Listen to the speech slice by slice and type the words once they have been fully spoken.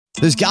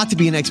There's got to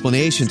be an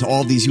explanation to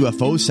all of these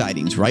UFO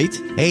sightings, right?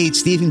 Hey,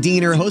 it's Stephen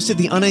Diener, host of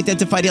the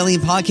Unidentified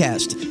Alien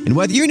Podcast. And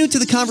whether you're new to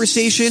the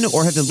conversation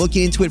or have been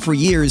looking into it for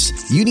years,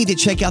 you need to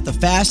check out the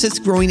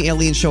fastest growing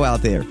alien show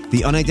out there,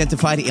 the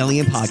Unidentified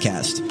Alien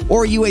Podcast,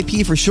 or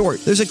UAP for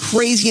short. There's a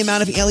crazy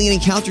amount of alien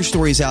encounter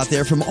stories out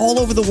there from all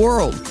over the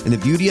world. And the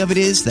beauty of it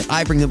is that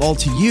I bring them all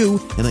to you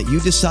and let you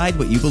decide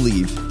what you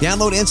believe.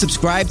 Download and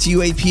subscribe to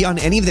UAP on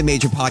any of the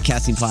major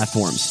podcasting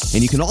platforms.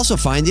 And you can also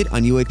find it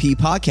on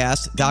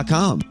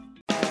UAPpodcast.com.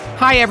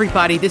 Hi,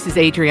 everybody. This is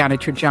Adriana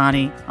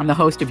Trajani. I'm the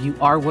host of You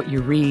Are What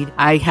You Read.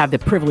 I have the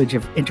privilege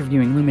of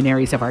interviewing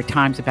luminaries of our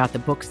times about the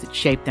books that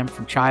shaped them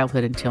from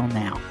childhood until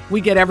now.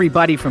 We get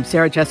everybody from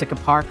Sarah Jessica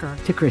Parker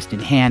to Kristen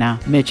Hanna,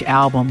 Mitch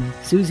Albom,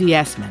 Susie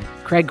Essman,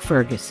 Craig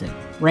Ferguson,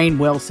 Rainn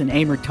Wilson,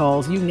 Amor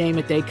Tolls, you name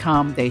it, they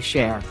come, they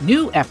share.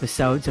 New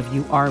episodes of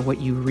You Are What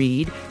You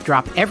Read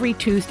drop every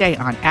Tuesday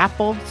on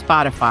Apple,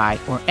 Spotify,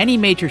 or any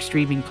major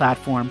streaming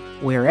platform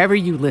wherever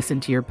you listen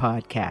to your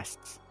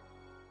podcasts.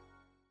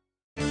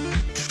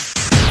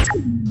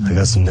 I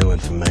got some new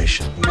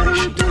information.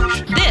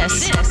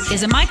 This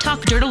is a My Talk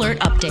Dirt Alert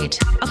update.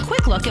 A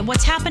quick look at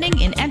what's happening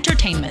in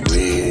entertainment.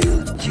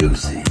 Real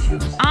juicy.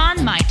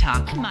 On My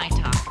Talk.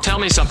 Tell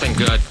me something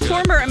good.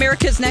 Former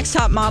America's Next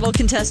Top Model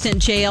contestant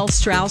J.L.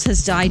 Strauss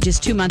has died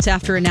just 2 months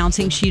after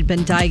announcing she'd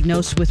been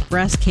diagnosed with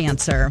breast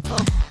cancer.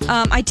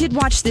 I did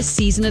watch this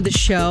season of the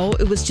show.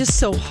 It was just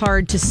so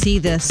hard to see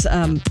this.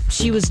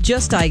 She was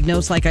just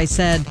diagnosed, like I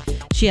said.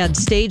 She had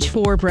stage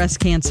 4 breast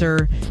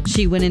cancer.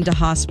 She went into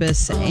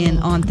hospice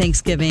on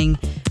Thanksgiving,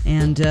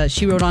 and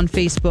she wrote on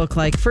Facebook,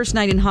 like, first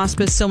night in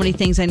hospice, so many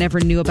things I never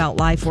knew about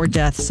life or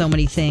death, so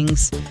many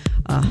things.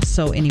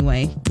 So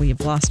anyway, we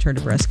have lost her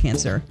to breast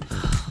cancer.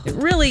 It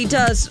really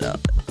does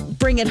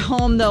bring it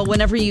home, though,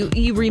 whenever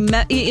you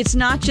remember. It's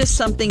not just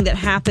something that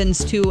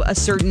happens to a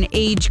certain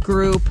age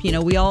group. You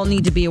know, we all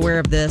need to be aware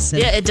of this.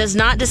 Yeah, it does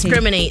not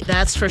discriminate,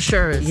 that's for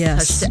sure.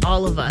 Yes.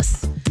 All of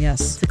us.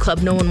 Yes. It's a club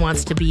no one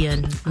wants to be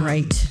in.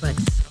 Right. But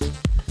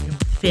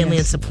family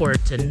and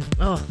support and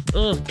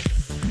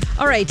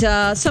All right,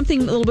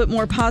 something a little bit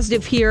more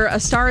positive here. A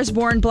Star is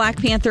Born, Black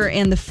Panther,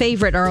 and The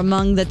Favorite are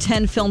among the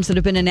 10 films that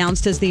have been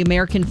announced as the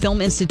American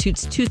Film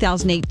Institute's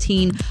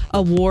 2018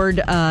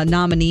 award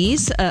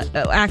nominees.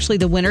 Actually,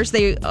 the winners.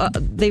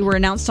 They were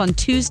announced on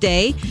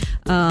Tuesday.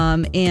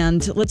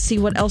 And let's see,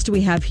 what else do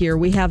we have here?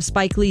 We have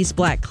Spike Lee's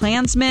Black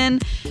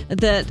Klansman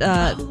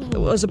that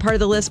was a part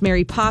of the list.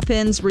 Mary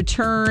Poppins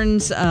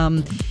returns.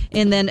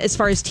 And then as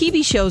far as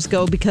TV shows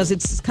go, because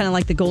it's kind of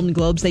like the Golden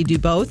Globes, they do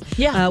both.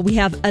 Yeah. We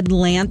have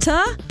Atlanta.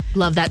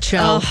 love that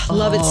show.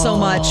 Love it so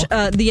much.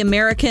 The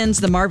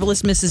Americans, The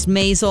Marvelous Mrs.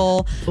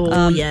 Maisel.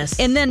 Yes.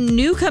 And then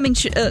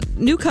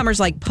newcomers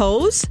like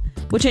Pose,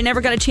 which I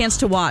never got a chance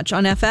to watch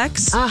on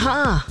FX.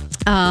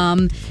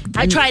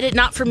 I tried it,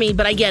 not for me,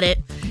 but I get it.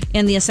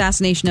 And The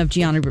Assassination of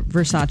Gianni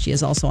Versace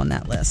is also on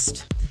that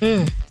list.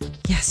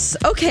 Yes.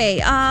 Okay.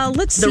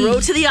 Let's see. The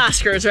road to the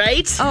Oscars,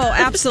 right? Oh,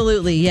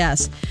 absolutely.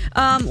 Yes.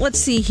 Let's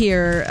see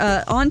here.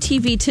 On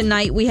TV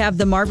tonight, we have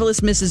The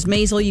Marvelous Mrs.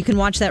 Maisel. You can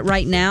watch that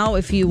right now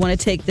if you want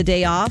to take the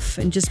day off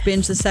and just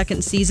binge the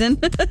second season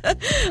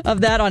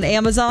of that on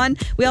Amazon.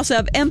 We also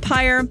have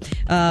Empire.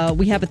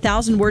 We have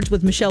 1,000 Words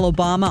with Michelle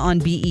Obama on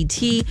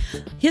BET.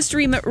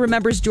 History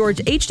Remembers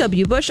George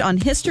H.W. Bush on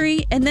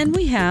History. And then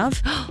we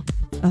have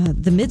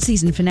the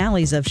mid-season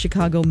finales of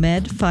Chicago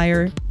Med,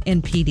 Fire,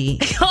 and PD.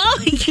 Oh,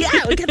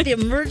 yeah. We got the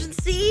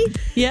emergency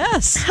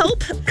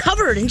help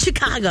covered in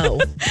Chicago.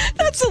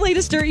 That's the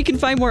latest dirt. You can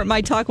find more at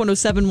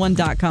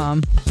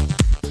mytalk1071.com.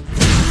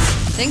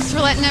 Thanks for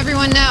letting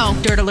everyone know.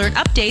 Dirt Alert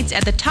updates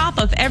at the top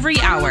of every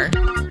hour.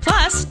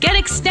 Plus, get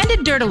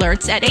extended Dirt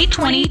Alerts at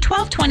 8:20,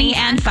 12:20,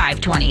 and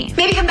 5:20.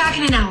 Maybe come back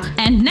in an hour.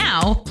 And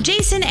now,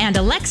 Jason and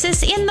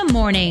Alexis in the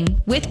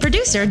morning with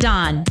producer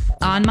Don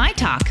on My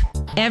Talk.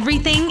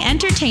 Everything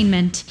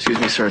Entertainment. Excuse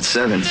me, sir, it's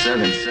 7.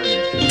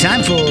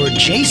 Time for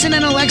Jason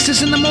and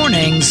Alexis in the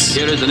mornings.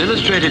 Here is an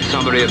illustrated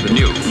summary of the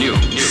new.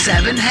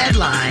 7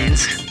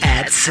 headlines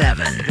at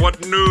 7.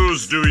 What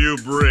news do you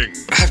bring?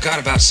 I've got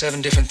about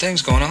 7 different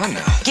things going on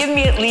now. Give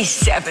me at least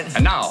 7.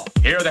 And now,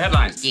 here are the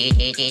headlines.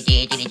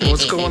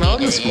 What's going on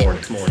this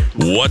morning?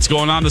 What's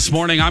going on this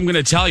morning? I'm going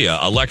to tell you.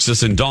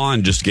 Alexis and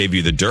Dawn just gave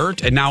you the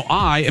dirt, and now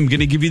I am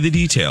going to give you the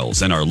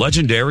details in our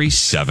legendary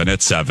 7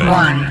 at 7.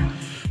 1.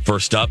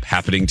 First up,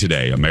 happening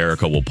today,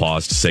 America will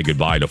pause to say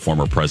goodbye to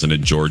former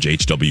President George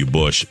H.W.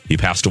 Bush. He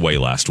passed away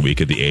last week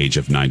at the age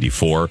of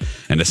 94,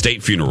 and a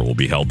state funeral will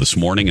be held this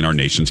morning in our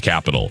nation's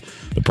capital.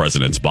 The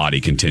president's body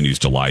continues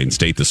to lie in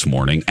state this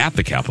morning at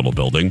the Capitol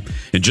building.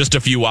 In just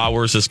a few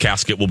hours, his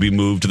casket will be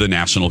moved to the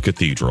National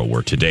Cathedral,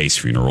 where today's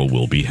funeral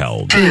will be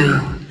held. 2.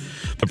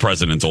 The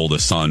president's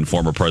oldest son,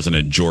 former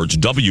President George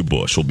W.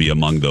 Bush, will be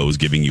among those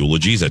giving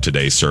eulogies at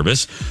today's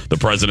service. The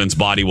president's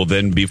body will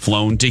then be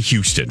flown to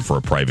Houston for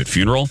a private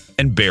funeral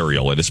and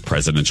burial at his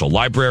presidential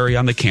library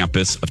on the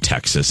campus of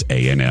Texas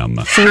A&M.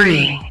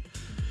 3.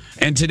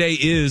 And today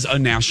is a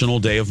national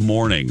day of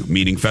mourning,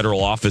 meaning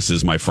federal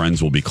offices, my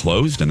friends, will be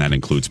closed, and that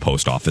includes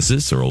post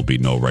offices. There will be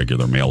no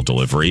regular mail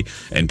delivery,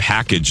 and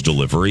package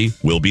delivery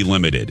will be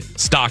limited.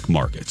 Stock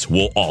markets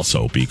will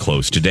also be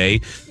closed today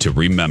to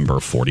remember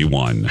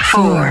 41.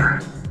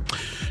 4.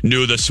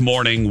 New this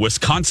morning,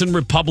 Wisconsin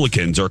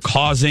Republicans are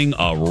causing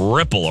a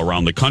ripple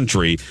around the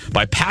country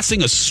by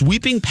passing a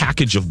sweeping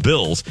package of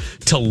bills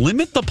to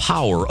limit the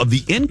power of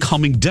the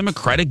incoming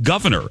Democratic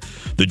governor.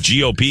 The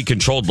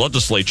GOP-controlled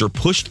legislature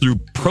pushed through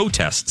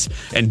protests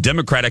and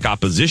Democratic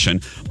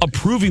opposition,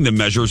 approving the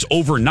measures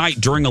overnight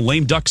during a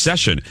lame duck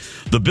session.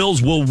 The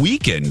bills will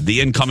weaken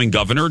the incoming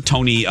governor,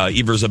 Tony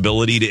Evers'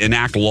 ability to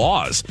enact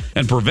laws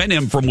and prevent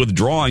him from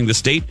withdrawing the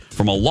state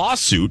from a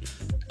lawsuit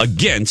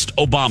against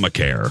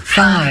Obamacare.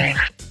 5.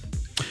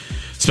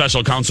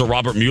 Special counsel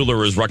Robert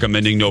Mueller is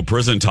recommending no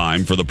prison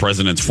time for the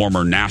president's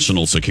former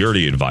national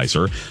security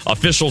advisor.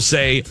 Officials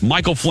say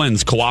Michael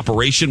Flynn's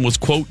cooperation was,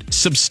 quote,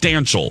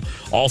 substantial,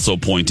 also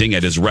pointing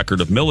at his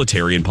record of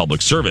military and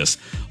public service.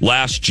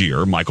 Last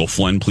year, Michael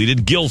Flynn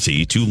pleaded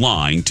guilty to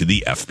lying to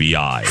the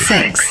FBI.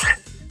 6.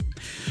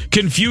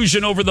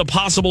 Confusion over the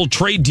possible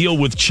trade deal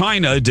with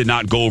China did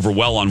not go over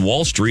well on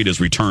Wall Street as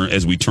we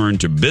turn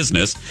to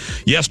business.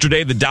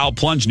 Yesterday, the Dow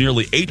plunged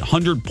nearly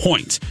 800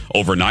 points.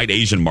 Overnight,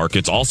 Asian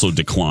markets also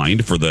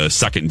declined for the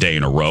second day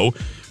in a row.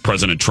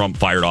 President Trump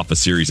fired off a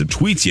series of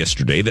tweets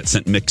yesterday that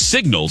sent mixed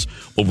signals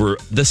over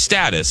the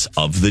status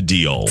of the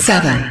deal.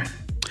 7.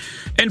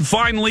 And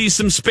finally,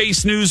 some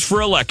space news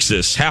for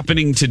Alexis.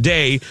 Happening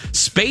today,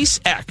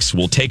 SpaceX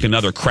will take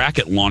another crack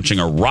at launching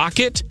a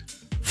rocket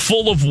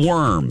full of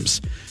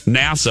worms.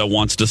 NASA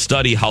wants to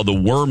study how the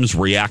worms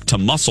react to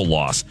muscle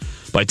loss.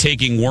 By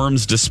taking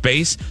worms to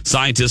space,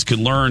 scientists could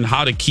learn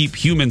how to keep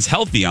humans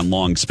healthy on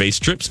long space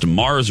trips to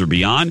Mars or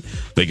beyond.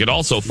 They could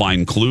also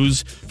find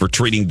clues for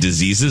treating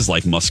diseases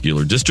like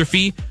muscular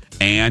dystrophy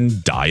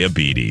and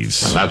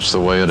diabetes. And that's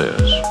the way it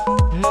is.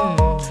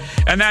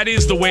 And that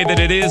is the way that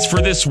it is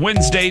for this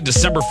Wednesday,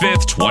 December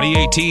 5th,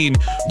 2018.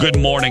 Good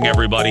morning,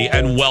 everybody,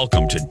 and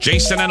welcome to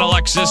Jason and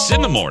Alexis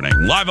in the Morning,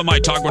 live on My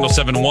Talk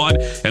 1071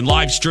 and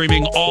live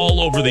streaming all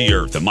over the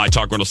earth at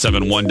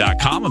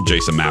MyTalk1071.com. I'm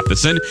Jason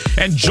Matheson,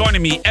 and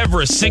joining me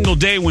every single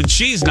day when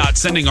she's not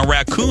sending a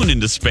raccoon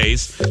into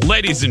space,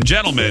 ladies and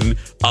gentlemen,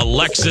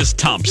 Alexis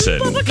Thompson.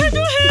 Papa, can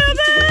you hear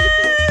me?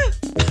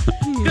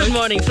 Good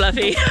morning,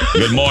 Fluffy.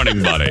 Good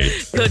morning, buddy.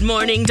 Good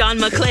morning, Don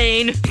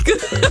McLean.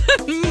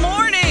 Good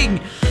morning.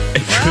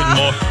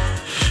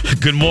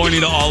 Good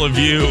morning to all of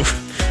you.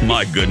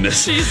 My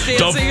goodness. She's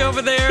dancing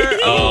over there.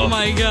 Oh,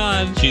 my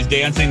God. She's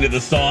dancing to the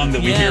song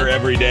that we hear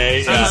every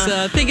day. I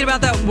was thinking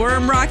about that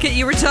worm rocket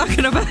you were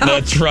talking about.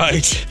 That's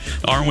right.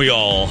 Aren't we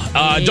all?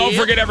 Don't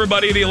forget,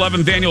 everybody, the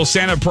 11th Annual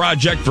Santa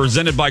Project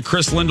presented by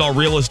Chris Lindahl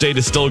Real Estate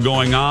is still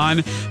going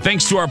on.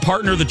 Thanks to our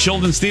partner, the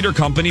Children's Theater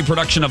Company,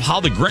 production of How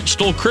the Grinch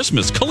Stole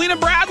Christmas. Kalina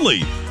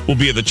Bradley will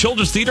be at the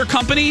Children's Theater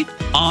Company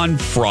on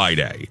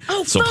Friday.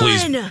 Oh, so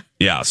fun.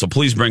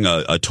 Please bring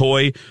a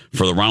toy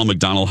for the Ronald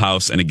McDonald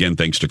House. And again,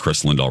 thanks to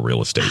Chris Lindahl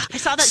Real Estate. I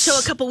saw that show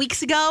a couple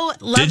weeks ago.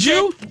 Did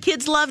you?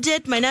 Kids loved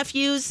it. My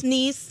nephew's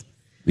niece.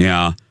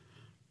 Yeah.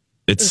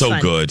 It's so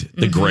fun. good.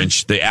 The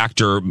Grinch, the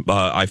actor,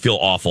 I feel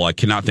awful. I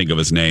cannot think of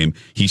his name.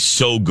 He's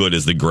so good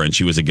as the Grinch.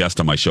 He was a guest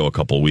on my show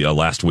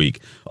last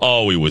week.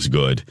 Oh, he was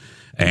good.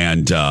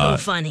 And so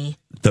funny.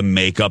 The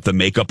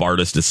makeup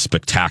artist is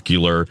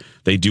spectacular.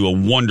 They do a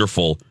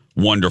wonderful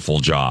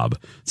job.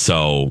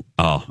 So,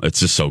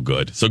 it's just so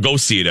good. So go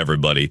see it,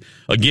 everybody.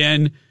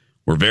 Again,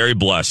 we're very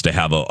blessed to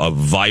have a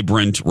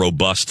vibrant,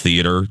 robust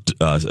theater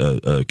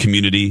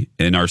community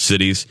in our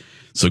cities.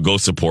 So go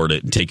support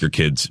it and take your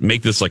kids.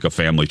 Make this like a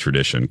family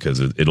tradition because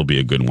it'll be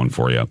a good one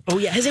for you. Oh,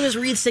 yeah. His name is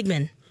Reed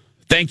Sigmund.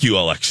 Thank you,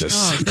 Alexis.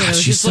 Oh, good. I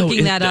was just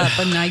looking that up,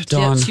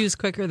 and she was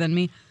quicker than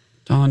me.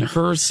 Dawn,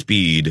 her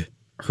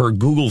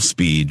Google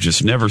speed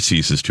just never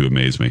ceases to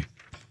amaze me.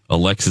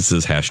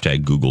 Alexis's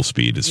hashtag Google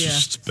speed is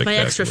just spectacular.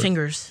 My extra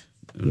fingers.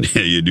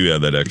 Yeah, you do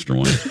have that extra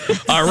one.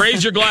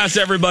 Raise your glass,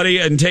 everybody,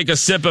 and take a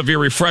sip of your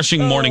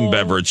refreshing morning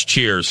beverage.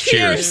 Cheers.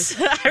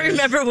 I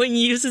remember when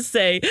you used to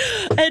say,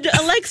 and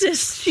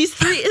Alexis, she's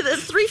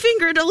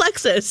three-fingered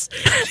Alexis.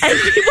 And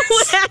people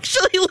would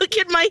actually look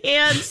at my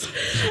hands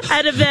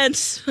at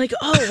events like,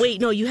 oh, wait,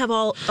 no, you have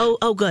all,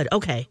 oh, good,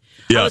 okay.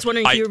 Yeah, I was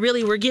wondering if you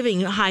really were giving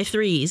high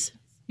threes.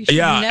 You should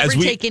never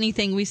take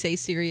anything we say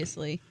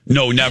seriously.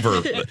 No,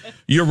 never.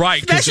 You're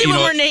right. Especially when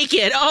we're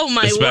naked. Oh,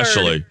 my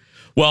word.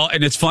 Well,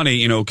 and it's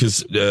funny,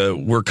 because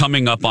we're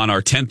coming up on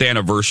our 10th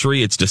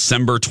anniversary. It's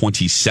December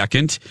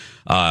 22nd.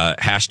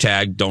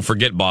 Hashtag, don't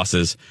forget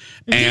bosses.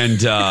 And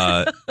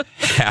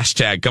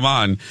hashtag, come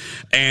on.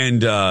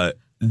 And I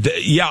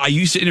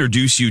used to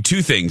introduce you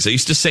to things. I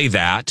used to say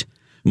that.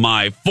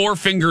 My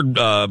four-fingered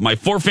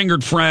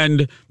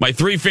friend, my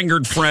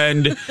three-fingered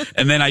friend,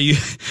 and then I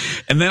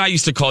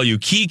used to call you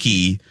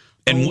Kiki.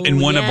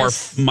 And one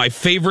of my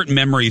favorite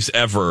memories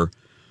ever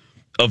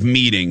of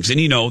meetings,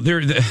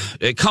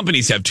 and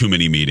companies have too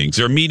many meetings.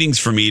 There are meetings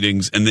for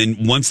meetings, and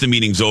then once the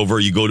meeting's over,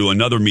 you go to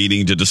another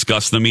meeting to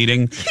discuss the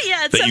meeting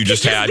that you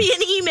just had. Be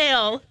an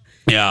email.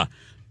 Yeah.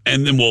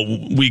 And then,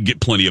 we get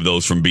plenty of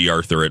those from B.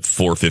 Arthur at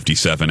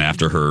 4:57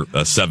 after her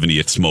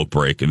 70th smoke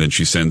break. And then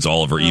she sends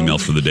all of her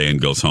emails for the day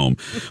and goes home.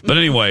 But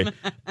anyway,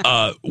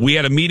 we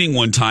had a meeting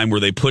one time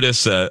where they put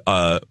us,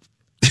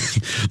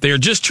 they are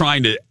just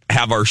trying to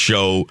have our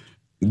show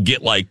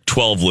get like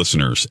 12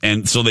 listeners.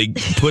 And so they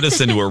put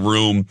us into a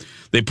room.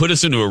 They put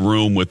us into a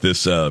room with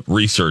this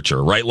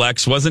researcher, right,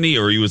 Lex? Wasn't he?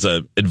 Or he was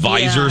an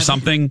advisor or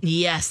something?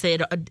 Yes, they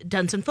had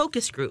done some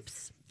focus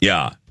groups.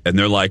 Yeah. And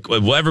they're like,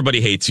 well,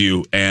 everybody hates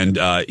you, and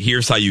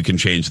here's how you can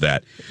change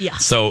that. Yeah.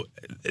 So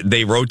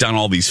they wrote down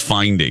all these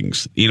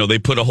findings. You know, they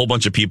put a whole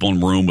bunch of people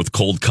in a room with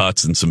cold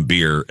cuts and some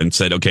beer and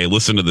said, okay,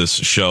 listen to this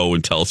show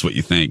and tell us what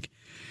you think.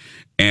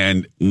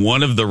 And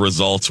one of the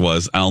results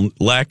was,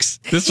 Lex,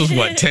 this was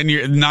what,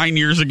 9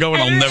 years ago,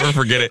 and I'll never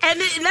forget it. And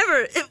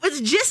it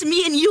was just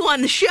me and you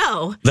on the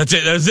show. That's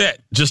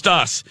it. Just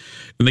us.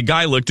 And the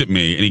guy looked at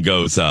me and he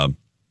goes,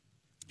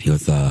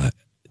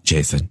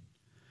 Jason,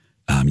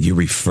 you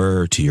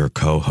refer to your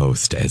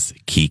co-host as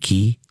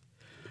Kiki.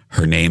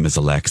 Her name is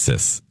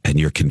Alexis, and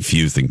you're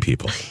confusing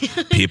people.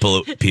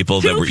 People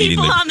that were eating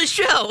on the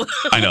show.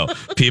 I know.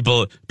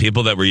 People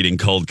that were eating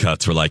cold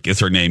cuts were like, is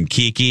her name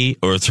Kiki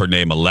or is her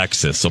name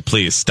Alexis? So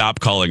please stop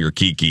calling her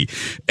Kiki.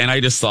 And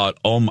I just thought,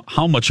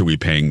 how much are we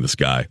paying this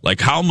guy?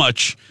 Like, how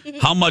much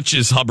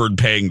is Hubbard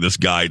paying this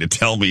guy to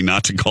tell me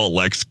not to call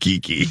Lex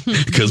Kiki?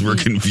 Because we're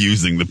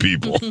confusing the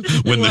people.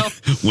 When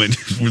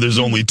there's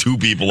only 2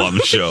 people on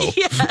the show.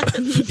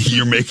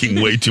 You're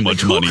making way too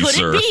much money,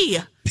 sir. Who could it be?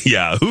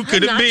 Yeah, who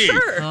could it be?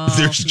 Sure.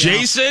 There's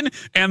Jason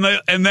and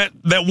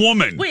that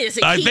woman. Wait, is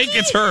it I Kiki? think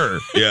it's her.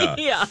 Yeah.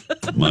 Yeah.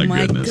 My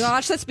goodness.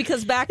 Gosh, that's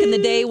because back in the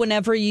day,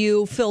 whenever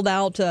you filled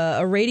out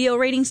a radio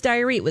ratings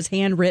diary, it was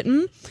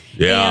handwritten.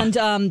 Yeah.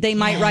 And they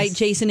might write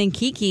Jason and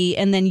Kiki,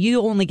 and then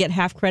you only get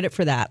half credit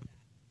for that.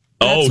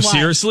 Oh, That's why.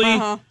 seriously?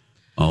 Uh-huh.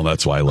 Oh,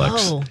 that's why,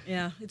 Lex. Oh.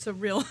 Yeah, it's a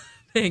real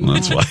thing.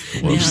 That's why.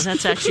 Yeah, Whoops.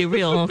 that's actually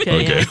real.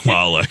 Okay. Okay. Yeah.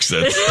 Wow, Lex.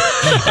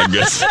 I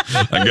guess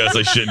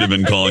I shouldn't have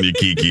been calling you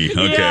Kiki.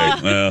 Okay.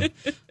 Yeah.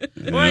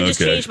 Or I just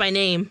changed my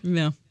name.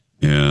 Yeah.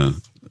 Yeah.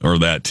 Or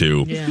that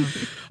too. Yeah.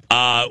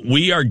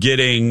 We are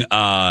getting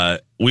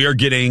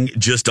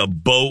just a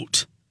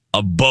boat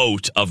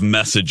of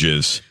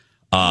messages.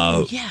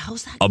 How's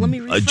that? Let me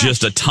refresh.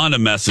 Just a ton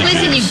of messages.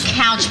 Listen, you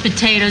couch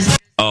potatoes.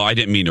 Oh, I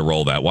didn't mean to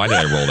roll that. Why did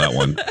I roll that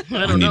one?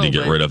 I need to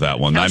get rid of that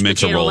one. I meant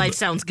to roll. Life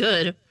sounds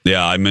good.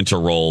 Yeah, I meant to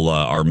roll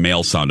our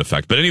mail sound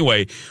effect. But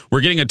anyway,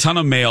 we're getting a ton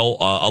of mail.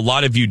 A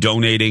lot of you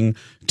donating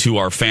to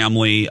our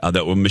family.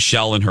 That were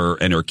Michelle and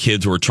her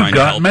kids were trying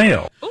to help.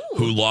 Mail.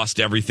 Who lost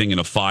everything in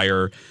a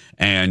fire,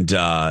 and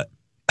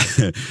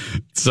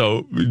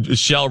so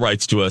Michelle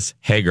writes to us,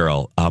 "Hey,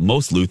 girl,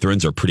 most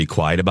Lutherans are pretty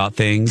quiet about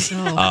things."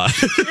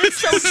 It's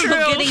so So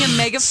true. getting a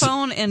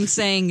megaphone and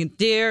saying,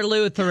 "Dear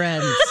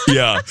Lutherans,"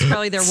 Yeah. it's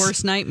probably their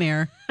worst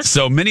nightmare.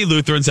 So many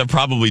Lutherans have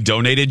probably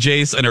donated,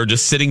 Jace, and are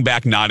just sitting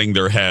back nodding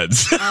their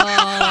heads.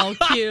 Oh,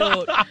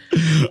 cute.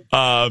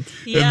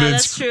 Yeah,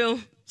 that's true.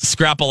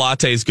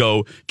 Scrapalates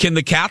go, can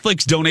the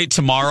Catholics donate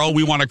tomorrow?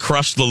 We want to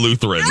crush the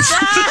Lutherans.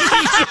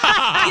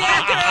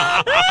 Yeah,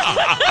 girl.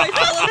 My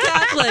fellow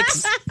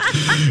Catholics.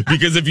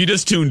 Because if you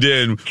just tuned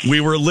in,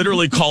 we were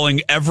literally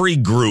calling every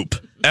group,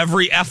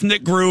 every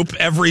ethnic group,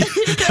 every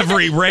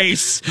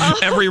race,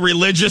 every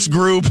religious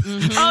group,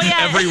 Oh, yeah.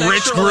 every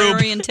rich Sexual group,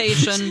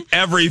 orientation.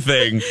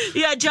 everything.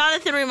 Yeah,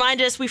 Jonathan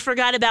reminded us we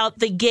forgot about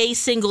the gay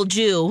single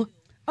Jew.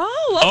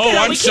 Oh, Oh, okay.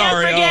 I'm we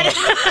sorry. can't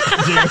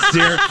forget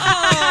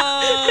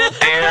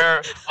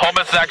Dear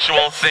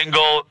homosexual,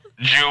 single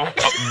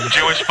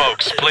Jewish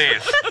folks,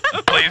 please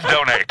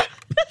donate.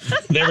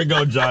 There we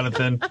go,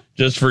 Jonathan.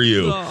 Just for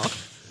you.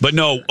 But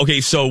no,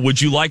 okay, so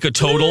would you like a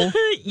total?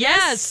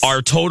 Yes.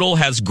 Our total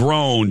has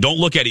grown. Don't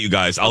look at it, you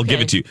guys. I'll give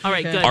it to you. All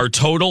right, good. Our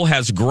total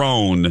has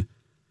grown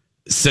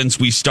since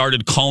we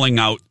started calling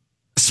out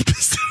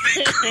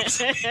specific groups.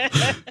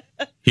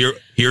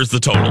 Here's the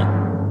total.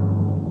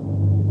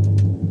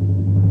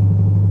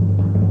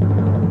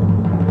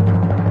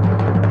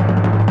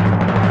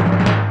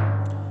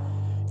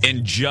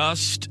 In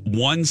just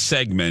one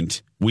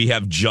segment, we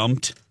have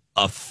jumped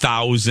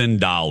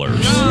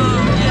 $1,000.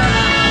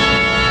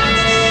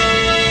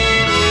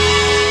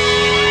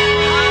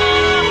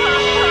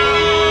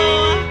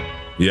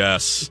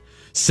 Yes,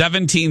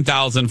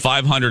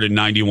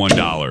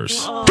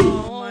 $17,591.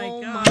 Oh,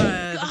 my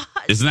God.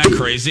 Isn't that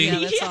crazy? Yeah,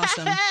 that's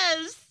awesome.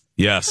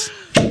 Yes.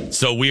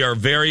 So we are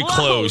very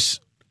close.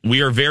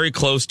 We are very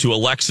close to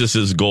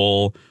Alexis's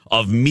goal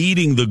of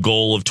meeting the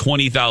goal of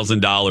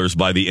 $20,000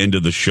 by the end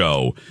of the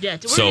show. Yeah,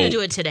 we're going to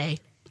do it today.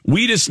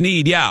 We just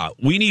need,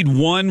 we need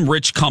one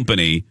rich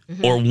company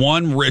or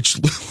one rich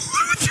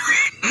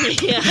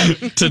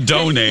to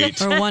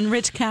donate. Or one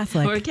rich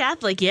Catholic. Or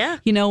Catholic, yeah.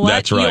 You know what?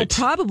 That's right. You'll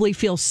probably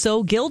feel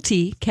so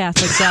guilty,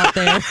 Catholics out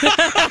there.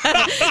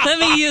 Let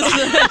me use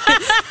the...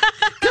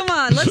 Come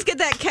on, let's get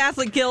that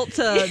Catholic guilt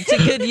to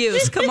good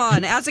use. Come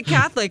on. As a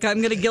Catholic, I'm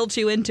going to guilt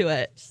you into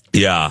it.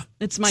 Yeah.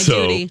 It's my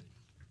duty.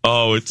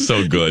 Oh, it's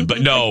so good.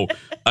 But no,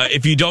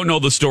 if you don't know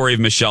the story of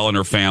Michelle and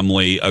her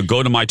family,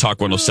 go to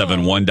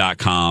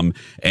mytalk1071.com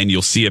and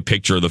you'll see a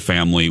picture of the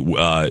family.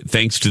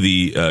 Thanks to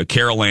the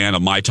Carol Ann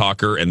of My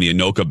Talker and the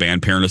Anoka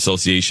Band Parent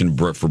Association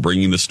for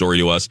bringing the story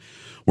to us.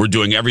 We're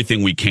doing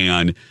everything we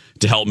can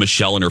to help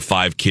Michelle and her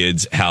 5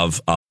 kids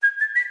have...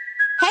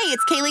 Hey,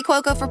 it's Kaylee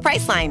Cuoco for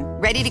Priceline.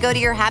 Ready to go to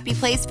your happy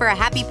place for a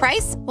happy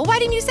price? Well, why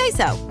didn't you say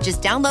so?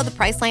 Just download the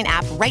Priceline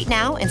app right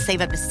now and save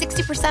up to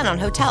 60% on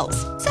hotels.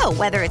 So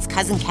whether it's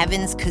Cousin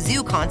Kevin's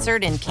Kazoo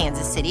Concert in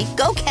Kansas City,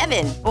 go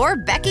Kevin, or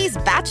Becky's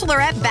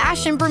Bachelorette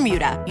Bash in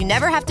Bermuda, you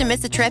never have to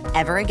miss a trip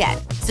ever again.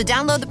 So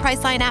download the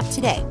Priceline app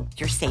today.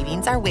 Your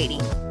savings are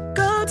waiting.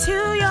 Go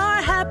to your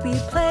happy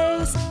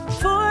place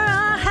for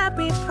a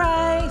happy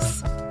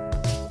price.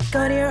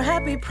 Go to your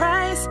happy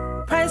price,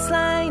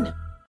 Priceline.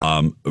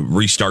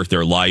 Restart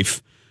their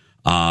life.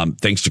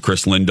 Thanks to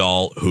Chris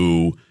Lindahl,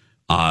 who,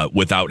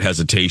 without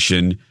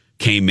hesitation,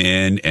 came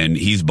in and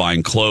he's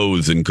buying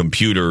clothes and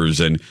computers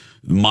and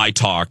My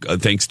Talk.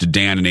 Thanks to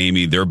Dan and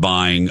Amy, they're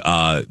buying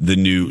the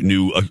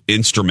new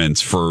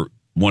instruments for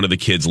one of the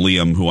kids,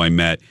 Liam, who I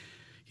met,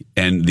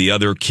 and the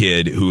other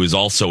kid who is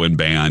also in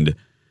band.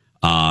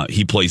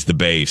 He plays the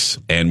bass,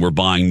 and we're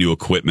buying new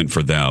equipment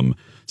for them.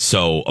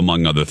 So,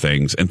 among other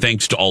things, and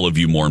thanks to all of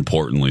you. More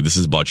importantly, this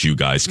is about you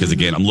guys because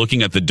again, I'm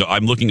looking at the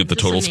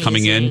totals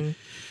coming in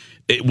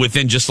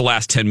within just the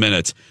last 10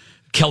 minutes.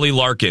 Kelly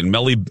Larkin,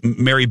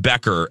 Mary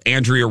Becker,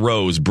 Andrea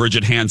Rose,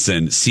 Bridget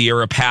Hansen,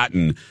 Sierra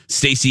Patton,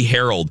 Stacey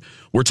Harold.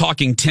 We're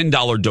talking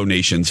 $10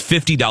 donations,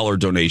 $50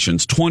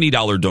 donations,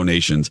 $20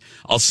 donations.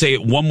 I'll say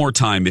it one more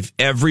time: if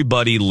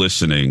everybody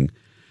listening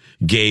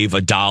gave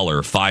 $1,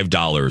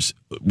 $5,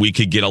 we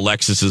could get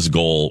Alexis's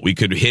goal. We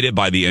could hit it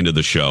by the end of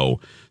the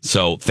show.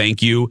 So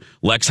thank you.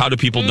 Lex, how do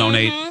people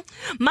donate?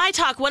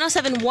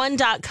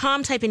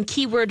 MyTalk1071.com. Type in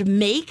keyword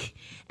make,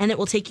 and it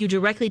will take you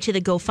directly to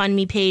the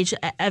GoFundMe page.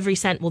 Every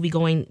cent will be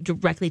going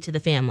directly to the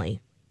family.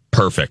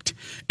 Perfect.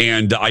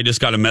 And I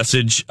just got a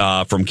message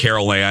from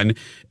Carol Ann.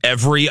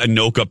 Every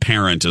Anoka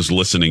parent is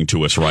listening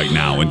to us right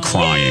now and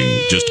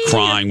crying, just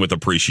crying with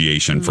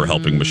appreciation for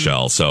helping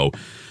Michelle. So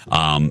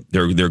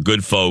they're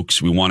good folks.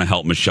 We want to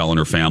help Michelle and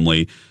her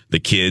family. The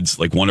kids,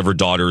 like one of her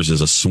daughters is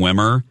a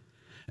swimmer.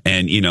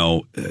 And,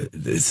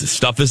 this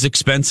stuff is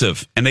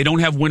expensive. And they don't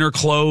have winter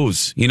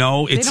clothes. They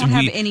don't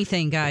have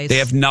anything, guys. They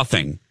have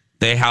nothing.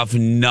 They have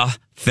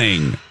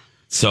nothing.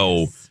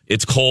 So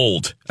it's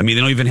cold. I mean,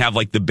 they don't even have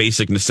like the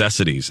basic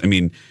necessities. I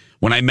mean,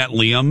 when I met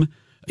Liam,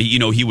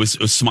 he was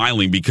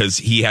smiling because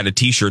he had a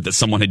T-shirt that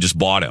someone had just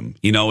bought him.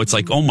 It's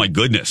like, oh my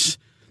goodness.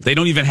 They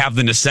don't even have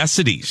the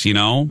necessities,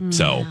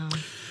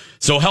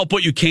 So help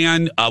what you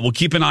can. We'll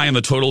keep an eye on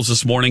the totals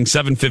this morning.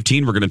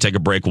 7:15. We're going to take a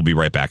break. We'll be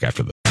right back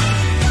after this.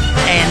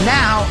 And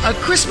now, a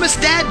Christmas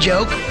dad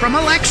joke from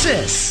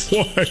Alexis.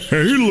 Why,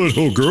 hey,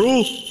 little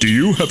girl, do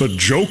you have a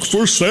joke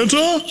for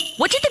Santa?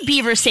 What did the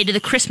beaver say to the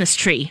Christmas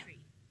tree?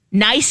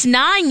 Nice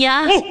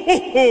Nanya.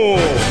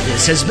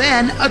 This has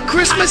been a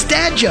Christmas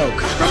dad joke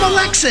from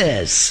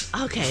Alexis.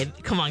 Okay,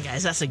 come on,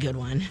 guys. That's a good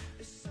one.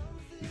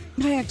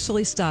 I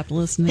actually stopped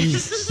listening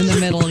in the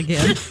middle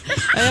again.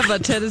 I have a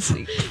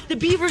tendency. The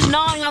beaver's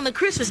gnawing on the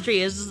Christmas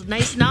tree. Is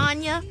nice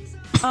Nanya.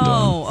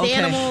 Oh, okay. It's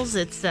animals.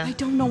 It's. I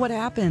don't know what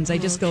happens. I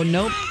just go,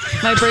 nope.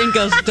 My brain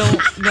goes,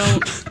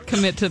 don't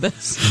commit to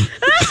this.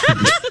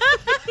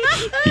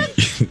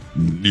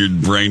 Your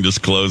brain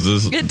just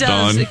closes. It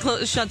does.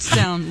 Dawn. It shuts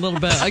down a little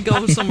bit. I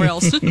go somewhere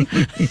else. I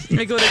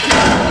go to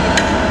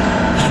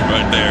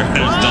right there.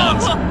 There's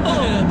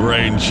Dawn's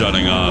brain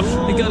shutting off.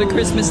 I go to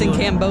Christmas in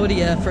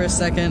Cambodia for a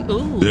second.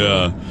 Ooh.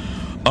 Yeah.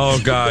 Oh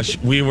gosh,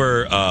 we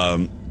were.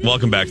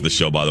 Welcome back to the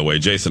show, by the way.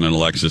 Jason and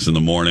Alexis in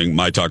the morning.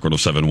 My Talk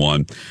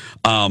 1071.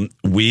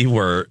 We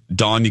were.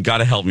 Dawn, you got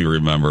to help me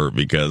remember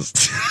because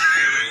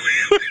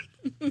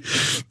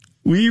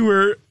we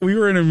were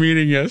in a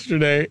meeting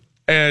yesterday,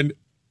 and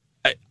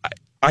I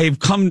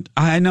haven't come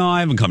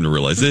to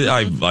realize it.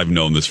 I've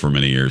known this for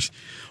many years.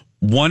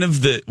 One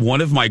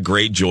of my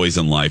great joys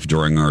in life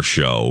during our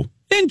show,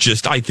 and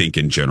just I think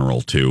in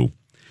general too,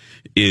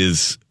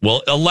 is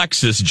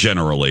Alexis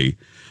generally,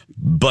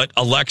 but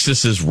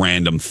Alexis's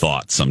random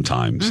thoughts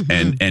sometimes,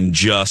 and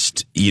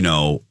just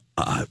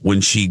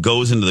when she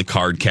goes into the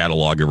card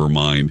catalog of her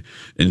mind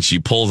and she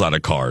pulls out a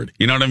card,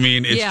 you know what I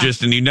mean? It's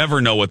just, and you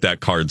never know what that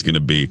card's going to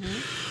be.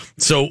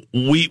 So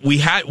we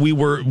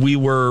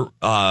were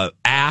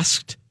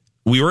asked.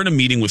 We were in a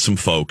meeting with some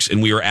folks,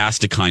 and we were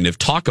asked to kind of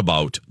talk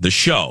about the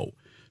show,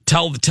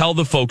 tell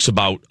the folks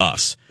about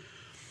us.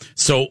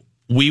 So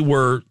we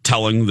were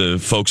telling the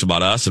folks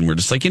about us, and we're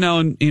just like,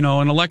 and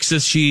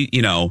Alexis, she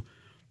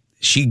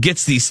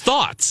gets these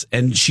thoughts,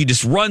 and she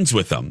just runs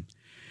with them.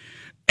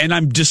 And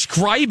I'm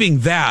describing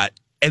that,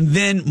 and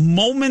then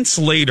moments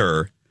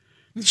later,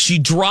 she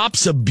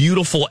drops a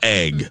beautiful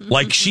egg.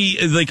 Like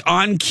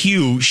on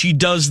cue, she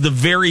does the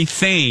very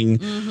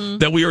thing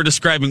that we were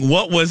describing.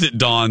 What was it,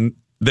 Dawn,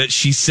 that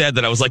she said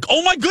that I was like,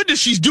 oh my goodness,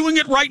 she's doing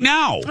it right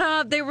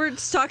now? They were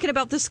talking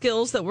about the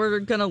skills that we're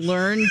going to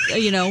learn,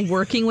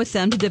 working with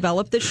them to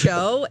develop the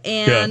show,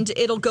 and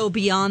it'll go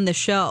beyond the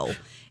show.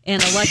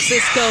 And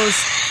Alexis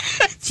goes,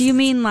 do you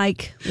mean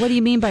like, what do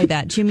you mean by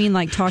that? Do you mean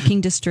like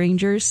talking to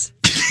strangers?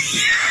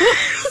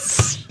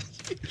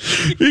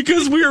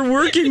 Because we're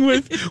working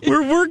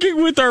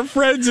with our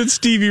friends at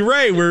Stevie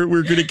Ray. We're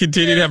going to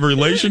continue to have a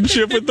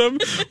relationship with them.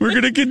 We're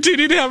going to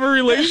continue to have a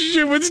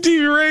relationship with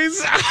Stevie Ray's.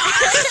 So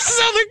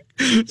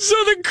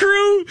the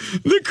crew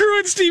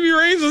at Stevie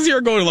Ray's was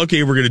here going,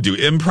 okay, we're going to do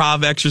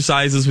improv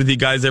exercises with you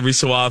guys every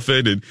so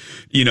often, and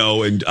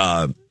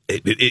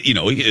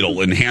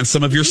it'll enhance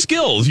some of your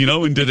skills,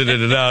 and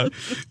da-da-da-da-da.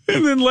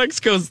 And then Lex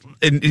goes,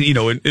 and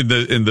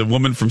the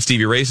woman from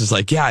Stevie Ray's is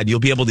like, yeah, and you'll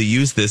be able to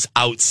use this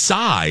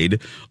outside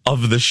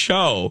of the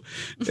show.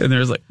 And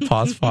there's like,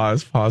 pause.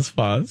 Straight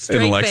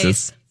and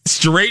Alexis, face.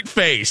 Straight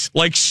face,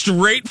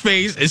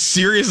 as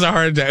serious as a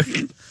heart attack.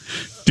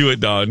 Do it,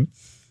 Dawn.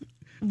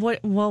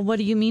 What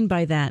do you mean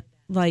by that?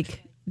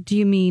 Like, do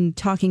you mean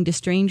talking to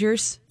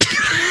strangers?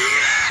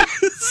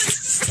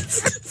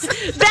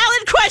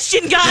 Valid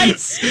question,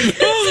 guys.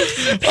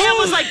 Pam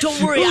was like,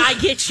 don't worry, I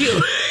get you.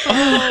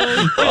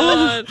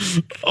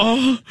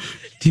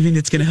 Do you mean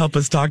it's going to help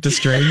us talk to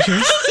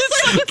strangers?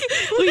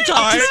 We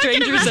talk to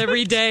strangers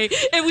every day,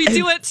 and we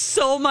do it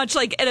so much.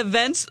 Like at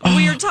events,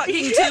 we are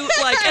talking to,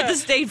 like at the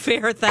state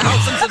fair,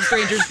 thousands of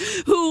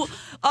strangers who,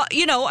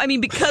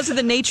 because of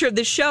the nature of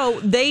the show,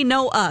 they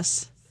know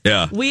us.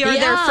 Yeah. We are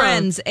their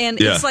friends, and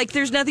it's like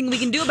there's nothing we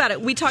can do about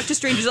it. We talk to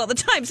strangers all the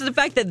time, so the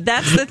fact that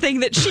that's the thing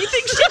that she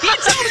thinks she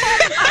needs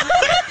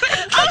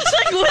I was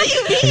like,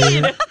 what do you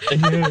mean?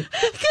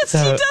 Because she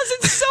does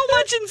it so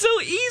much and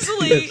so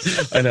easily.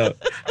 I know.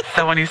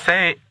 So when you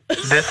say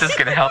this is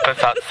going to help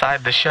us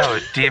outside the show,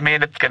 do you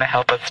mean it's going to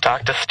help us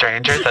talk to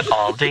strangers at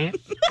Aldi?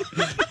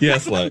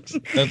 Yes, Lex.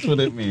 That's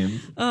what it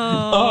means.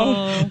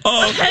 And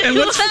what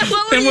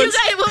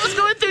was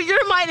going through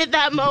your mind at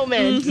that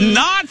moment?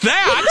 Not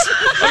that.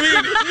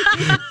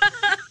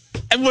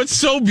 And what's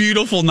so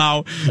beautiful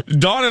now,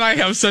 Dawn and I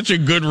have such a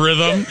good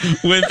rhythm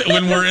with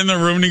when we're in the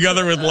room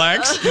together with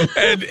Lex,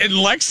 and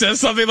Lex says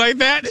something like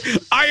that,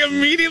 I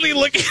immediately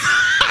look at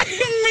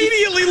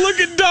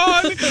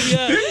Dawn.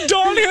 And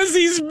Dawn has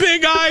these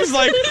big eyes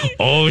like,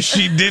 oh,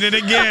 she did it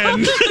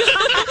again.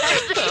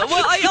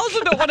 Well, I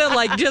also don't want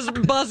to just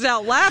buzz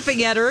out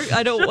laughing at her.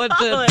 I don't want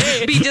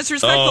to be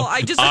disrespectful.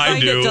 I just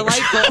find it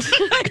delightful.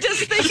 I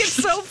just think it's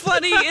so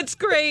funny. It's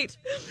great.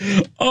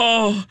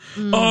 Oh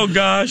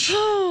gosh.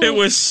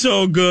 It was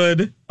so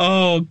good.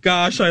 Oh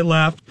gosh, I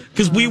laughed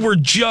because we were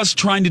just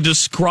trying to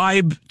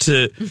describe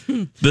to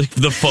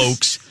the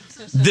folks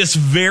this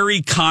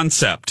very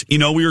concept.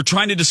 We were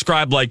trying to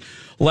describe, like,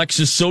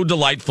 Lex is so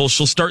delightful.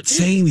 She'll start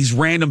saying these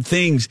random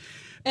things.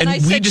 And I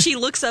said she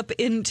looks over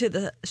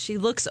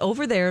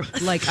there,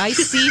 like I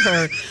see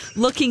her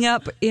looking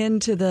up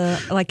into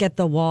at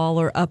the wall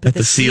or up at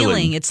the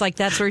ceiling. It's like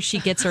that's where she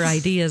gets her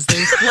ideas.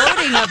 They're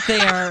floating up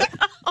there.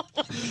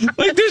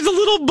 Like there's a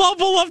little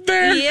bubble up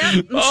there.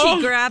 Yep. She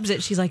grabs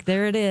it. She's like,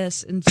 there it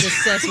is. And just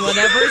says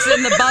whatever's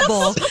in the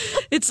bubble.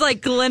 It's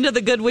like Glinda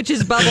the Good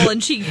Witch's bubble.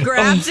 And she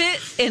grabs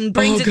it and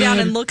brings it down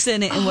and looks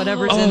in it. And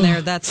whatever's in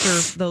there,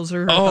 those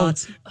are her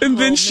thoughts. And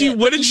then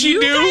what did she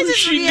do?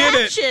 She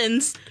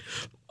reactions. Did it.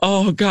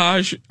 Oh,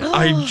 gosh.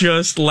 I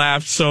just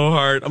laughed so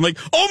hard. I'm like,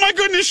 oh, my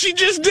goodness, she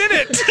just did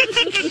it.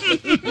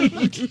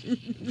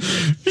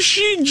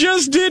 She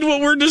just did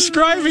what we're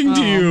describing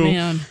to you.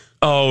 Man.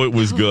 Oh, it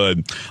was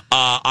good.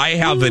 I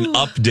have an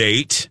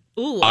update.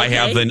 Okay. I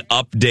have an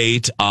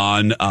update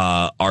on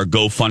our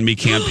GoFundMe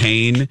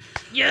campaign.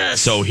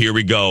 Yes. So here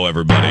we go,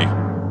 everybody.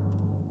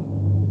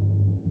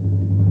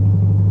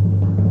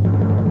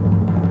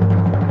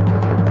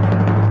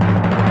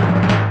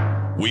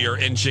 We are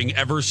inching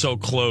ever so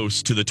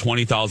close to the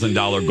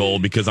 $20,000 goal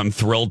because I'm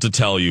thrilled to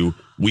tell you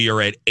we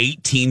are at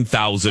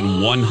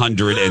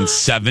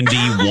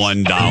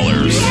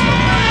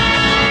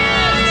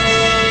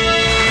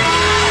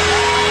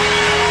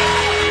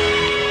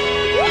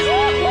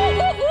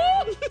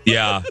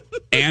Yeah.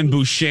 Ann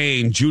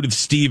Bouchane, Judith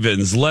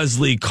Stevens,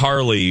 Leslie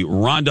Carley,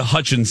 Rhonda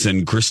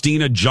Hutchinson,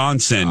 Christina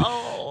Johnson,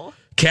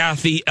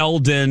 Kathy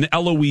Eldon,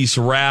 Eloise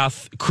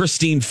Rath,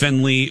 Kristen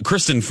Finley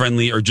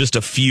are just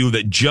a few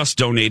that just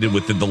donated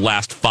within the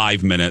last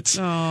 5 minutes.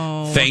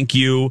 Oh. Thank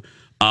you.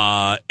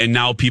 And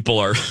now people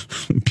are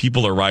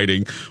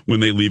writing when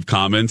they leave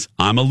comments,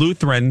 I'm a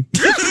Lutheran.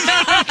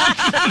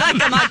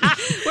 Come on.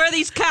 Where are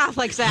these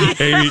Catholics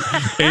at?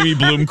 Amy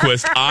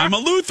Bloomquist, I'm a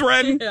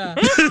Lutheran. Yeah.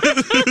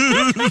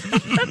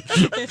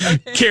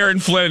 Karen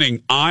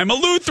Fleming, I'm a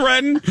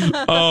Lutheran.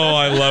 Oh,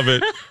 I love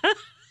it.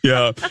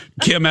 Yeah.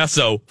 Kim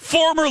Esso,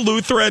 former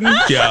Lutheran.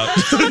 Yeah.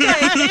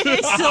 Okay.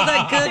 Still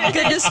that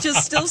goodness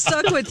just still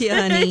stuck with you,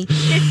 honey.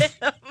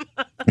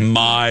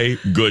 My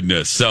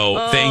goodness.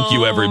 So thank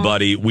you,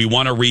 everybody. We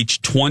want to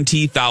reach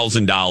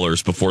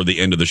 $20,000 before the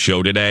end of the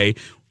show today.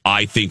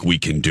 I think we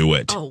can do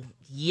it. Oh,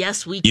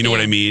 yes, we can. You know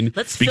what I mean?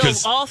 Let's fill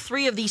all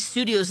 3 of these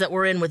studios that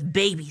we're in with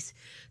babies.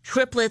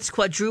 triplets,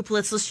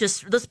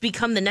 quadruplets. Let's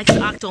become the next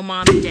Octo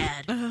Mom and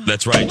Dad.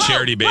 That's right.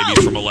 Charity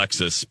babies from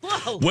Alexis.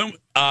 Whoa.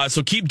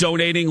 So keep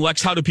donating.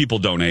 Lex, how do people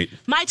donate?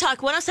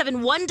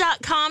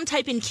 MyTalk1071.com.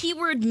 Type in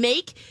keyword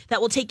make.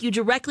 That will take you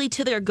directly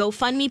to their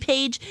GoFundMe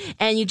page.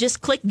 And you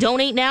just click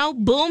donate now.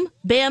 Boom,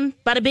 bam,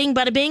 bada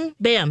bing,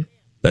 bam.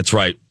 That's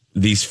right.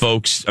 These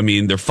folks, I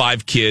mean, they're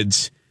 5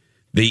 kids.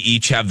 They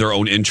each have their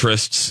own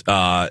interests. Two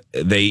of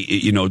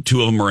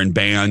them are in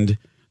band.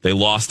 They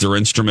lost their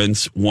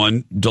instruments.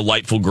 One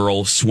delightful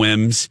girl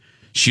swims.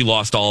 She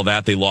lost all of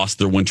that. They lost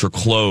their winter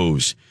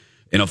clothes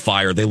in a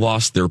fire. They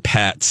lost their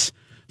pets.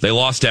 They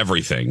lost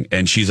everything.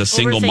 And she's a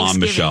single mom,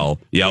 Michelle.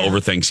 Yeah, over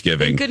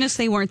Thanksgiving. Thank goodness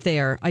they weren't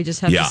there. I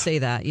just have to say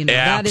that.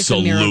 That is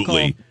a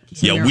miracle.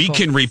 Absolutely. We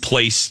can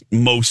replace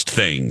most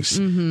things.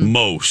 Mm-hmm.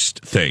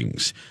 Most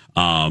things.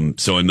 And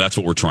that's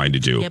what we're trying to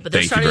do. Yeah, but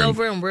they're starting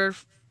over and we're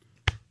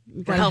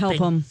helping. Help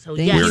them. So,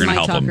 Thank we're you, going to my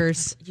help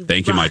talkers. them.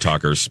 Thank you, my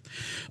talkers.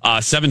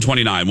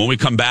 7:29. When we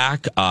come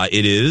back,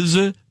 it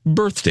is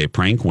Birthday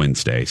Prank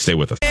Wednesday. Stay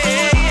with us.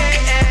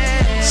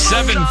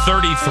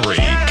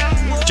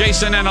 7:33.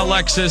 Jason and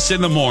Alexis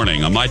in the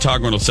morning on My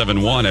Talk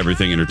 107.1.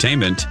 Everything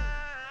Entertainment.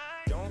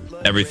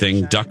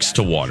 Everything ducks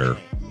to water.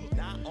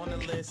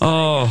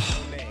 Oh,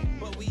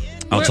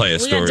 I'll tell you a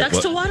story. We got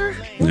ducks to water?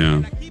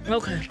 Yeah.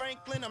 Okay.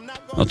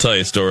 I'll tell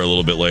you a story a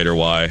little bit later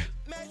why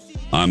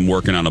I'm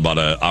working on about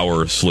an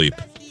hour of sleep.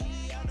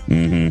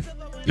 Mm-hmm.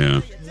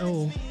 Yeah.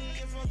 Oh.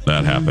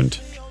 That happened.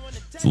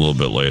 It's a little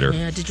bit later.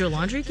 Yeah. Did your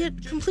laundry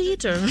get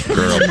complete? Or?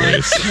 Girl,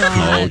 please.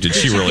 Oh, did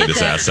she really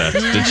just ask that?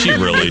 Did she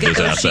really just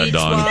ask that,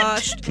 Dawn?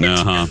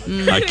 Uh-huh.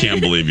 I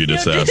can't believe you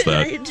just asked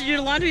that. Did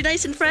your laundry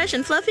nice and fresh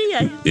and fluffy?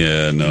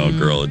 Yeah, no,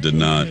 girl, it did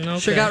not. Okay.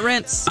 Sure got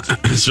rinsed.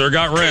 Sure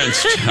got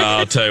rinsed.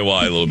 I'll tell you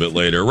why a little bit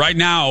later. Right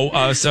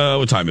now, so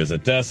what time is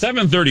it?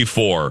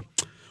 7:34.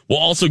 We'll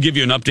also give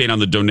you an update on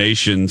the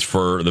donations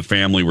for the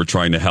family we're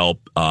trying to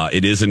help.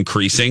 It is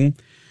increasing,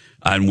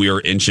 and we are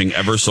inching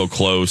ever so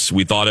close.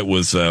 We thought it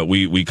was,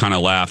 we kind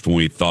of laughed when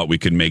we thought we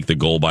could make the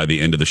goal by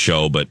the end of the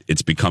show, but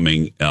it's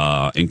becoming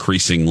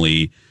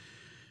increasingly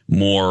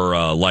more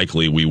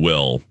likely we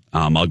will.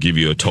 I'll give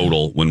you a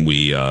total when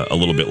we, a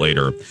little bit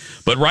later.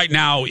 But right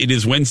now, it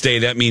is Wednesday.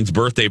 That means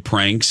birthday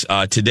pranks.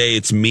 Today,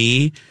 it's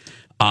me.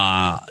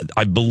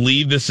 I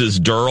believe this is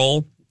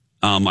Durl.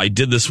 I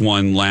did this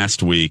one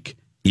last week.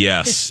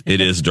 Yes,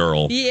 it is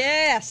Durl.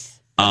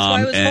 Yes. That's what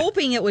I was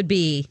hoping it would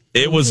be.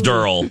 It was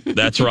Durl.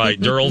 That's right.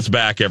 Durl's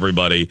back,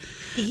 everybody.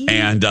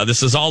 And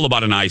this is all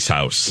about an ice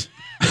house.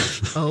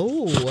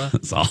 Oh.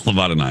 It's all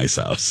about an ice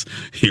house.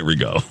 Here we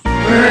go.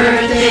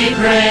 Birthday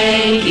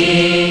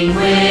pranking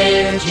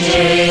with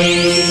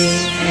Jay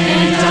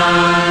and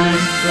Dawn,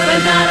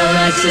 but not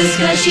Alexis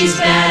because she's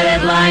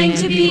bad at lying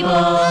to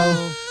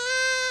people.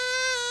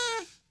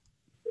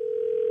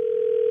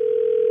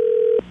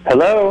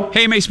 Hello.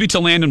 Hey, may I speak to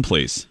Landon,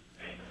 please?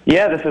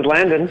 Yeah, this is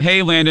Landon.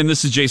 Hey, Landon,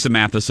 this is Jason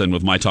Matheson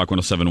with My Talk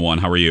 107.1.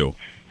 How are you?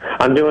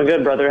 I'm doing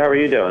good, brother. How are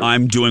you doing?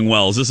 I'm doing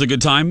well. Is this a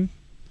good time?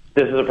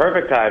 This is a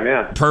perfect time,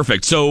 yeah.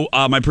 Perfect. So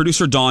my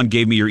producer, Dawn,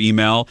 gave me your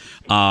email.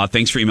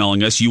 Thanks for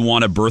emailing us. You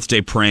want to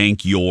birthday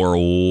prank your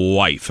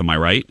wife, am I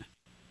right?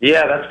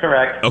 Yeah, that's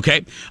correct.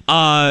 Okay.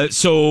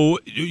 So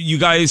you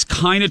guys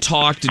kind of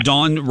talked.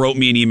 Dawn wrote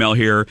me an email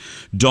here.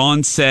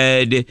 Dawn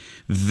said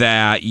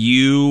that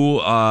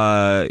you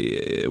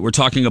were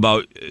talking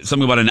about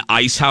something about an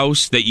ice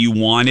house that you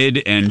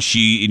wanted, and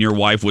she and your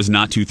wife was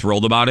not too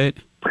thrilled about it.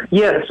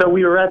 Yeah, so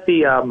we were at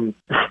the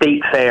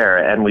state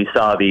fair, and we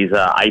saw these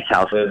ice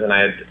houses, and I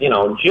had,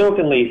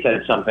 jokingly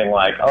said something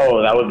like,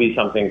 oh, that would be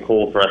something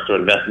cool for us to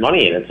invest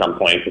money in at some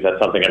point, because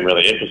that's something I'm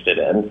really interested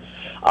in.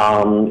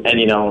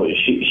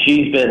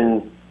 She's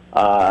been,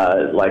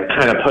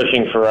 kind of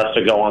pushing for us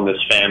to go on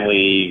this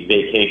family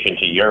vacation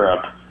to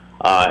Europe,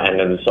 and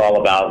then it's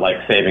all about,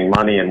 saving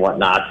money and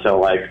whatnot. So,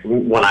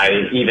 when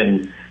I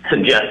even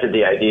suggested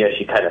the idea,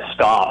 she kind of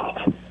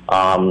scoffed.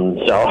 I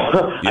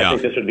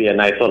think this would be a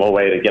nice little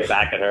way to get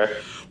back at her.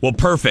 Well,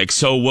 perfect.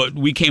 So what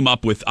we came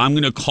up with, I'm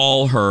going to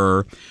call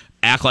her,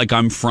 act like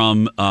I'm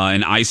from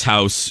an ice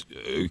house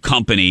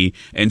company,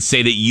 and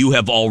say that you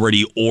have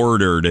already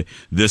ordered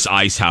this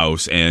ice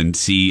house and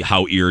see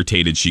how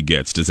irritated she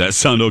gets. Does that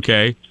sound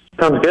okay?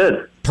 Sounds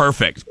good.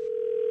 Perfect.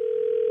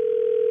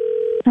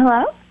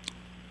 Hello?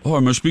 Oh,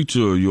 I'm going to speak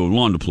to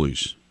Yolanda,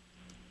 please.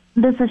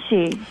 This is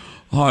she.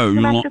 Hi,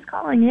 Yolanda. Just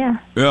calling, yeah.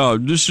 Yeah,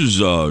 this is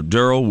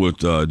Daryl with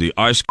the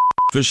Ice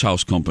Fish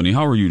House Company.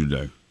 How are you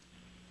today?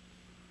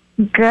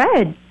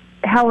 Good.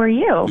 How are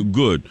you?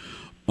 Good.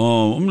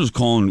 I'm just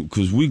calling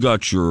because we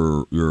got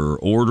your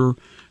order,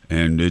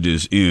 and it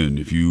is in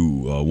if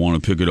you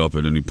want to pick it up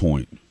at any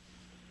point.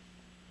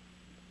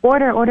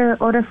 Order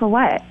for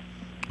what?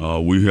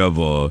 We have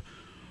a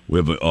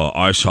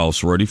ice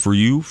house ready for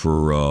you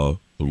for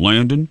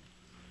Landon.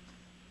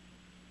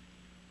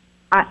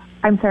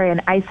 I'm sorry, an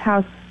ice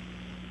house?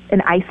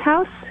 An ice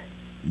house?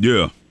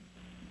 Yeah.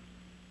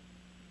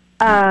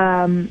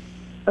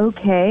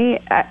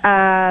 Okay.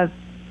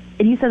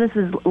 And you said this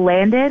is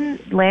Landon?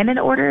 Landon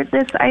ordered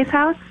this ice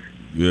house?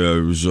 Yeah,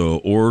 it was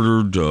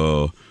ordered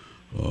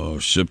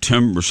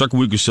September, second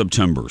week of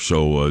September.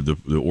 So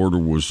the order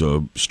was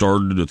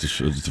started at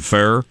the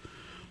fair,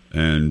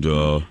 and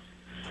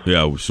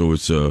so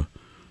it's a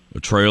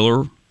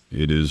trailer.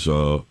 It is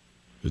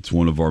it's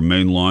one of our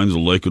main lines, the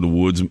Lake of the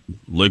Woods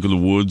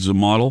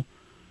model.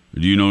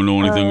 Do you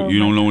know anything? You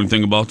don't know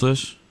anything about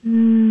this?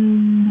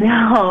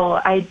 No,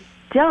 I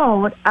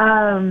don't.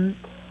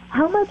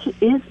 How much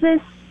is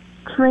this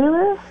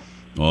trailer?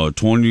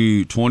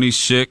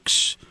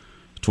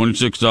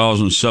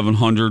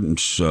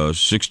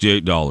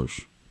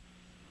 $26,768.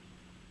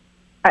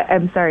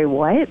 I'm sorry,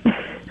 what?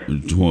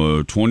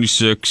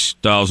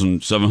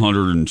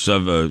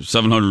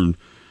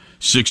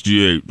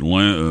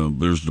 $26,768.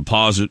 There's a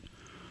deposit.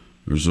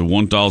 There's a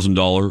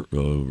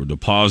 $1,000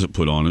 deposit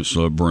put on it,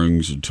 so it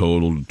brings a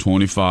total to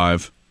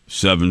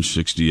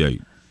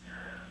 $25,768.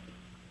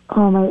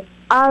 Oh my!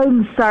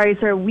 I'm sorry,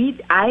 sir.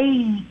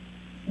 I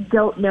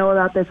don't know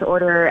about this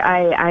order.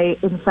 I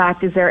in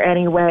fact, is there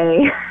any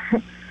way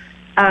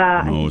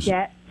I can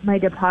get my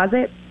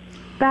deposit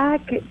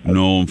back?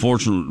 No,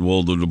 unfortunately.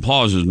 Well, the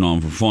deposit is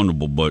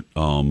non-refundable, but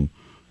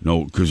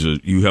no, because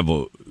you have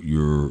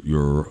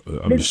your.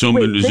 I'm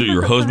assuming is it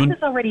your husband?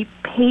 Is already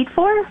paid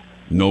for?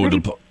 No,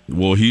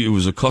 well, it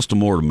was a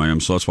custom order, ma'am.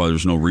 So that's why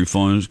there's no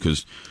refunds.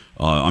 Because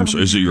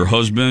is it your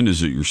husband?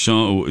 Is it your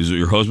son? Is it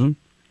your husband?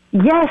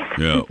 Yes.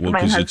 Yeah. Well,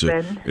 because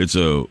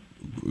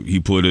he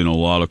put in a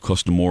lot of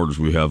custom orders.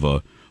 We have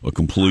a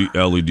complete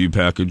LED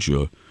package,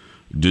 a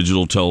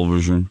digital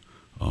television.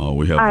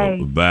 We have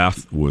a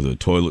bath with a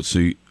toilet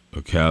seat,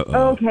 a cat.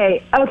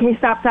 Okay.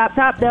 Stop.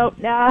 No.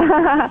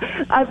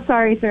 I'm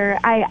sorry, sir.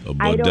 I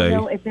don't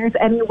know if there's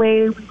any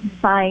way we can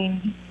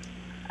find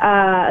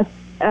a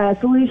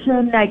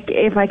solution. Like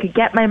if I could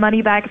get my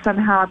money back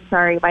somehow. I'm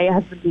sorry, my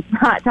husband did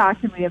not talk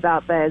to me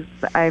about this.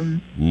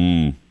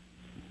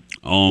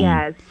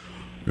 Yes.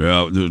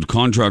 Yeah, the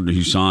contract that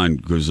he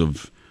signed, because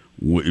of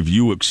if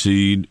you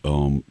exceed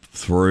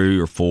 3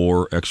 or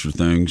 4 extra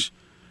things,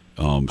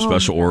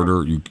 special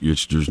order,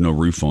 there's no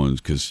refunds,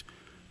 because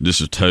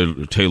this is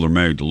tailor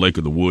made. The Lake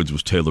of the Woods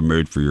was tailor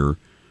made for your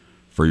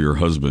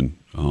husband.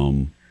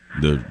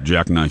 The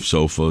jackknife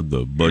sofa,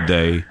 the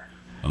bidet,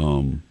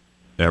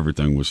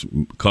 everything was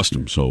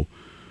custom. So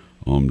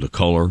the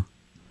color,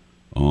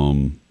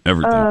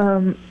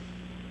 everything.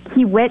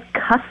 He went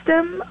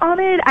custom on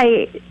it.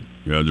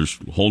 Yeah, there's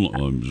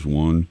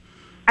one.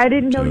 I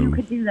didn't know you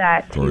could do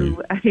that. 3,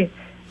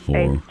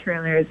 4,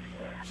 trailers.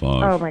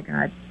 5. Oh my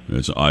God.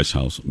 It's an ice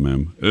house,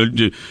 ma'am.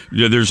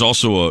 Yeah, there's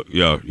also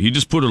he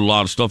just put a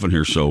lot of stuff in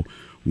here, so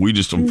we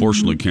just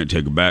unfortunately can't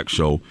take it back.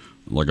 So,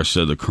 like I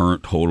said, the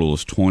current total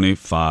is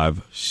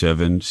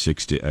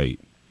 $25,768.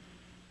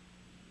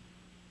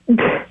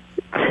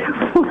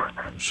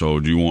 So,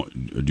 do you want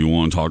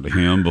to talk to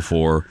him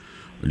before, or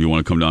do you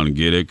want to come down and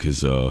get it?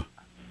 Because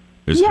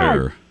his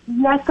hair.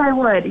 Yes, I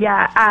would.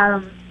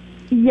 Yeah.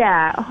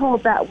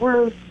 Hold that.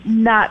 We're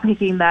not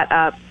picking that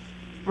up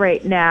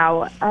right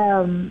now.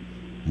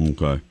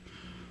 Okay.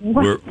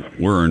 What?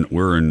 We're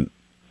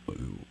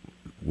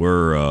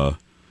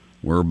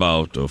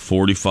about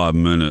 45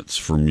 minutes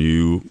from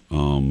you.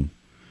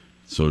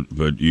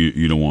 But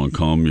you don't want to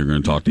come. You're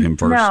going to talk to him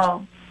first.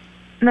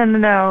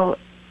 No.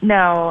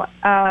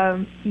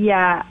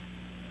 Yeah.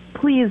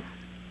 Please,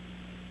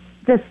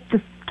 just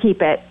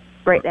keep it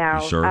right now.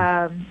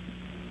 Sure.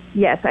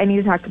 Yes, I need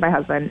to talk to my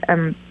husband.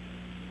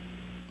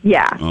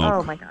 Yeah.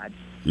 Oh my God.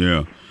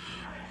 Yeah.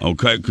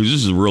 Okay, because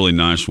this is a really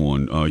nice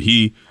one.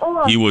 He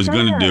was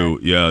going to do.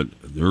 Yeah,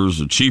 there's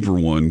a cheaper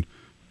one,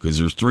 because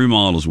there's 3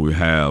 models we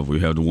have.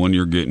 We have the one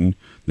you're getting,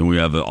 then we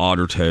have the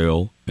otter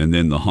tail, and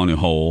then the honey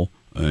hole.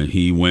 And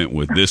he went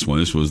with this one.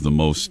 This was the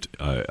most.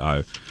 Hold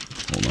on.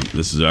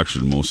 This is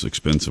actually the most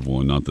expensive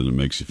one. Not that it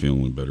makes you feel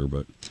any better,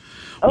 but.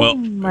 Well,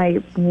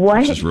 what?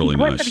 This is really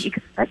nice. The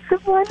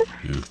expensive one?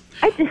 Yeah.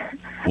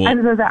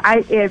 I'm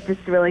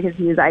just really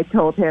confused. I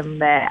told him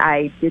that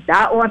I did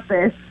not want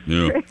this.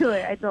 Yeah. I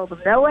told him,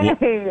 no way.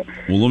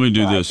 Well, let me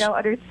do this. I don't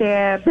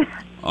understand.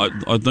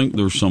 I think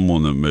there's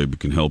someone that maybe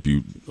can help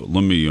you.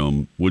 Let me.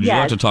 Would you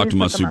like to talk to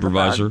my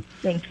supervisor?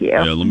 Thank you.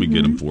 Yeah, let me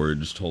get him for you.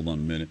 Just hold on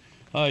a minute.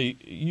 Hi,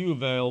 you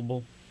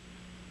available?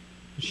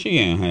 She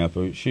ain't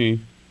happy.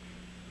 She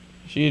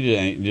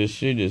ain't just.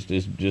 She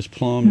just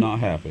plumb not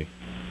happy.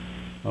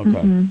 Okay.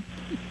 Mm-hmm.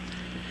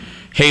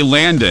 Hey,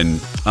 Landon,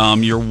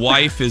 your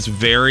wife is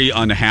very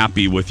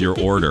unhappy with your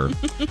order.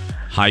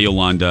 Hi,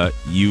 Yolanda.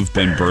 You've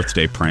been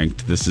birthday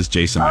pranked. This is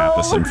Jason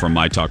Matheson from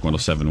My Talk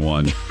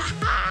 107.1.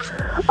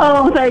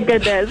 Oh, thank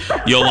goodness.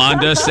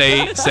 Yolanda,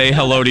 say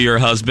hello to your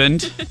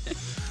husband.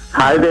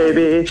 Hi,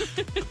 baby.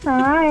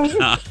 Hi.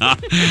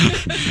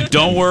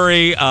 Don't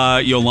worry,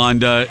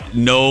 Yolanda.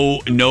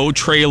 No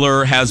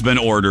trailer has been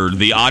ordered.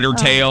 The Otter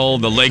Tail,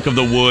 the Lake of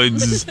the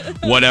Woods,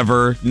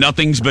 whatever.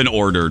 Nothing's been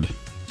ordered.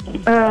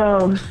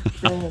 Oh,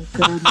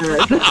 thank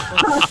goodness.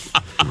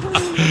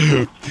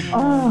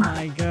 Oh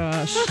my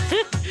gosh.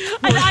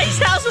 An ice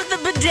house with a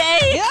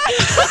bidet.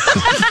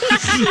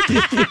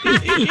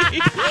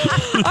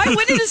 I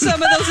went into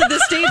some of those at the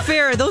state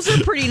fair. Those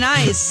are pretty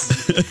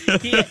nice.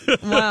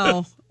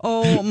 Wow.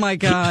 Oh my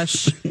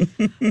gosh.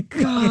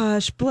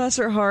 Gosh, bless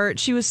her heart.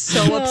 She was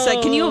so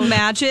upset. Can you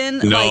imagine?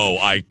 No,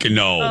 I can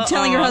no.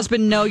 Telling your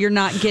husband, no, you're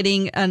not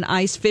getting an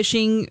ice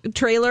fishing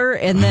trailer,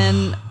 and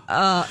then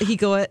he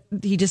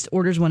just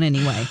orders one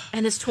anyway.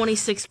 And it's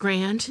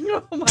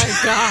 $26,000. Oh my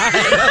god!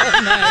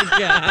 Oh my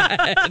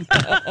god!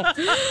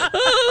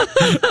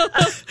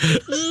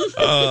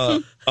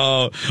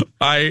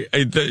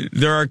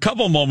 There are a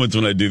couple moments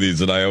when I do these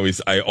that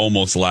I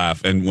almost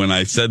laugh, and when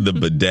I said the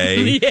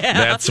bidet,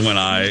 that's when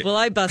I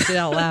busted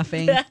out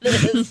laughing. That's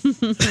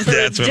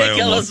when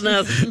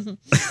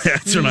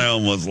I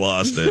almost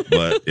lost it.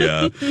 But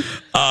yeah,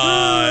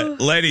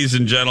 ladies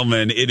and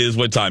gentlemen, it is,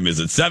 what time is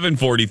it?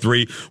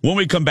 7:43. When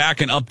we come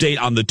back, an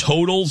update on the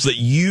totals that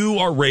you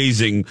are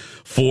raising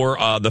for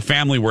the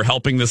family we're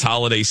helping this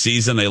holiday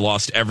season. They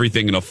lost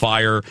everything in a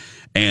fire.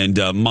 And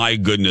my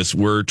goodness,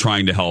 we're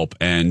trying to help,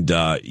 and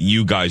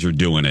you guys are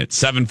doing it.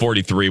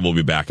 7:43, we'll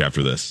be back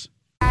after this.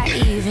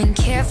 Welcome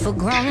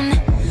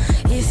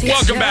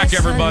back,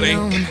 everybody.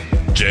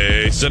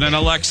 Jason and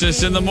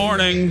Alexis in the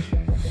morning.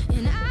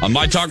 On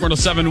My Talk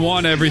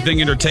 107.1,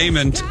 Everything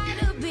Entertainment.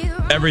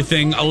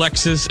 Everything.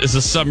 Alexis is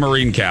a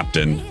submarine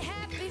captain.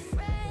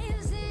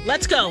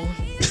 Let's go.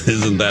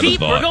 Isn't that deep?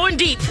 A thought? We're going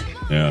deep.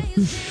 Yeah.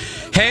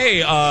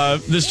 Hey,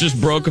 this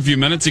just broke a few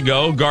minutes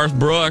ago. Garth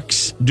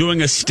Brooks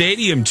doing a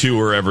stadium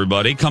tour,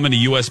 everybody, coming to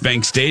U.S.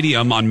 Bank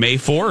Stadium on May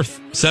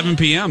 4th, 7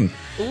 p.m.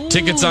 Ooh.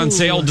 Tickets on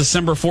sale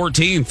December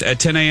 14th at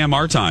 10 a.m.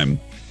 our time.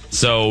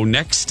 So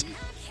next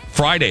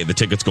Friday, the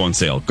tickets go on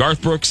sale.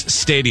 Garth Brooks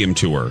Stadium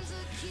Tour.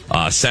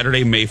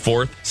 Saturday, May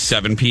 4th,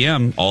 7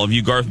 p.m. All of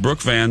you Garth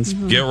Brooks fans,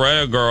 get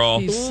ready, girl.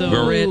 He's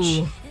so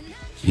rich.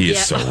 He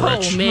is so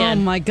rich. Oh, man.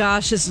 Oh, my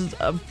gosh. This is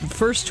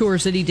first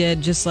tours that he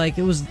did, just like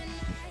it was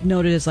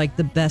noted as like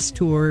the best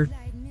tour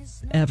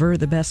ever,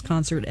 the best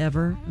concert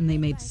ever, and they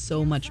made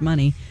so much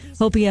money.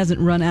 Hope he hasn't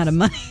run out of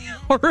money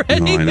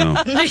already. No,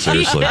 I know.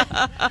 Seriously.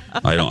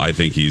 I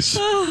think he's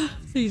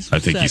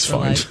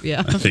fine.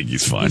 Yeah. I think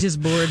he's fine. He's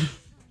just bored.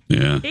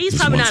 Yeah. He's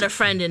probably not a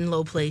friend in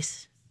low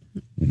place.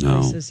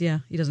 No. Places, yeah,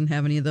 he doesn't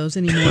have any of those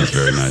anymore. That's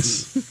very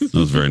nice. That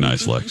was very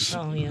nice, Lex.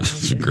 Oh, yeah.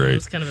 That's great.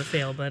 It's kind of a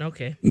fail, but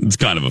okay. It's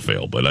kind of a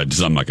fail, but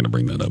I'm not going to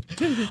bring that up.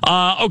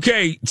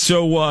 Okay,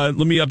 so let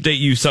me update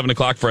you, 7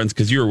 o'clock, friends,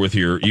 because you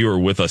were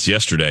with us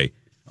yesterday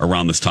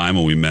around this time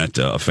when we met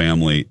a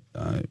family,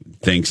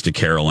 thanks to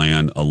Carol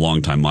Ann, a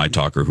longtime My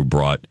Talker, who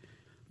brought,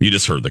 you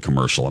just heard the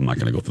commercial. I'm not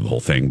going to go through the whole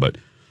thing, but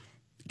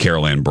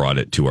Carol Ann brought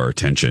it to our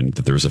attention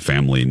that there was a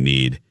family in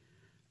need.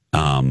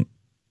 When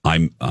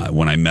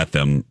I met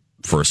them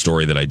for a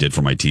story that I did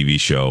for my TV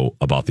show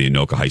about the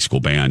Anoka High School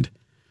Band,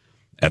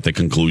 at the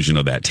conclusion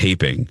of that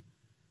taping,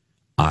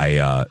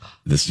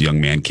 this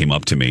young man came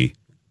up to me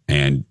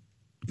and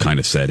kind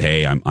of said,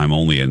 "Hey, I'm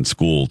only in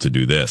school to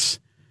do this,"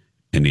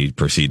 and he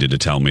proceeded to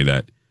tell me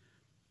that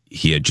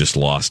he had just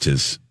lost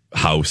his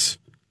house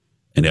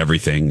and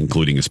everything,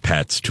 including his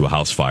pets, to a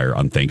house fire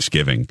on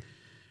Thanksgiving.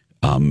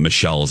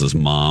 Michelle is his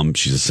mom.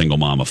 She's a single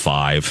mom of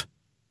five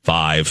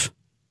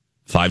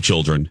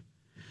children.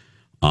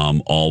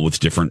 All with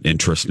different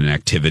interests and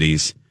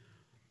activities,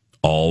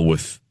 all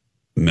with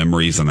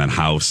memories on that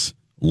house.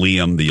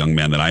 Liam, the young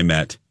man that I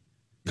met,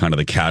 kind of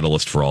the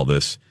catalyst for all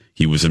this.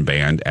 He was in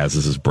band, as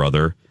is his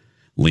brother.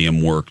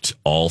 Liam worked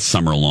all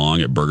summer long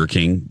at Burger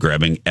King,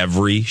 grabbing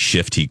every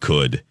shift he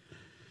could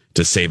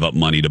to save up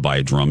money to buy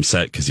a drum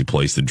set because he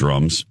plays the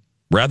drums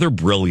rather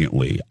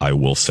brilliantly, I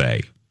will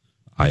say.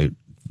 I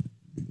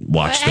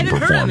watched him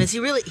perform. I haven't heard him. Is he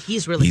really?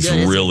 He's really good.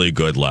 He's really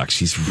good, Lex.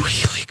 He's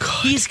really good.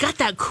 He's got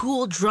that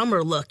cool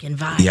drummer look and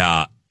vibe.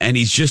 Yeah, and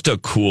he's just a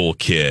cool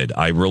kid.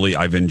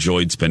 I've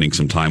enjoyed spending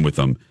some time with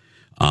him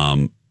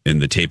in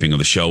the taping of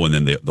the show, and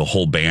then the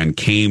whole band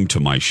came to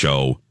my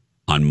show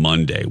on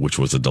Monday, which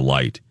was a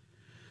delight.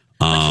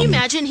 Can you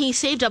imagine he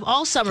saved up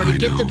all summer to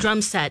get the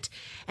drum set,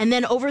 and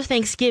then over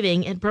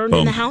Thanksgiving it burned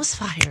in the house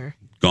fire.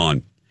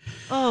 Gone.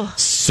 Oh.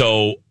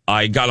 So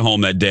I got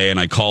home that day and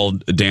I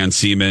called Dan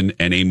Seaman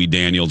and Amy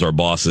Daniels, our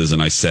bosses,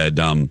 and I said,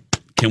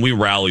 "Can we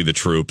rally the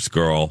troops,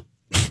 girl?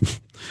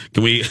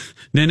 Can we?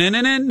 Can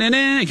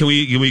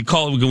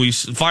we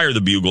fire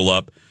the bugle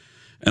up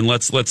and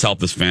let's help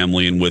this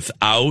family?" And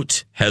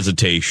without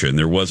hesitation,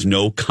 there was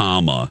no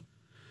comma.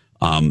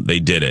 They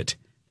did it.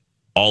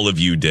 All of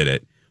you did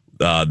it.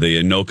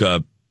 The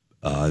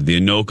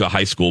Anoka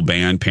High School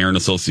Band Parent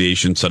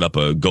Association set up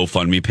a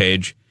GoFundMe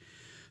page.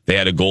 They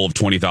had a goal of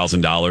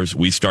 $20,000.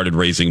 We started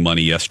raising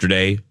money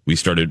yesterday. We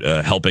started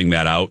helping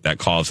that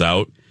cause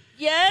out.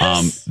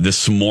 Yes.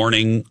 This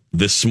morning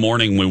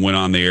when we went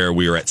on the air,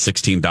 we were at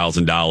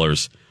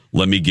 $16,000.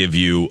 Let me give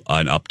you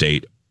an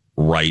update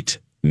right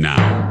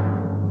now.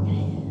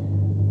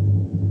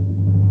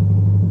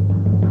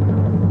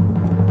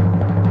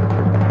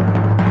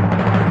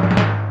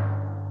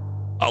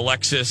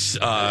 Alexis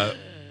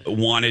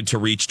wanted to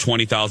reach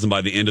 20,000 by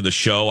the end of the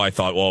show. I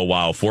thought, oh,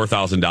 wow,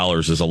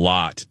 $4,000 is a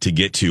lot to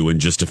get to in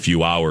just a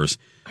few hours.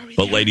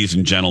 But ladies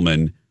and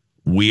gentlemen,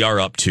 we are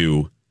up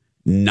to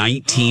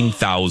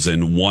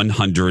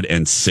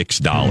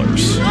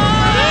 $19,106.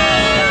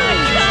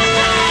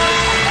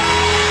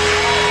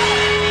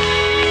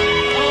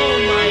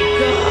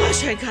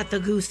 I got the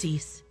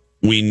goosies.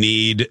 We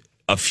need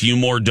a few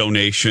more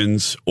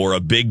donations or a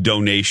big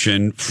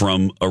donation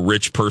from a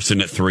rich person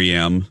at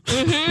 3M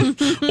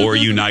or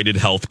United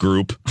Health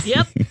Group.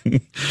 Yep.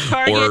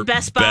 Target, or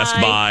Best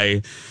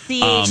Buy.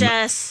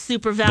 CHS,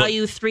 Super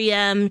Value,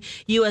 3M,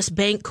 U.S.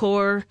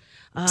 Bancorp.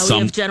 We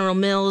have General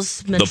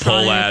Mills, Medtronic. The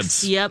poll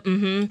ads. Yep.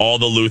 All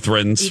the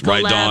Lutherans. Ecolab.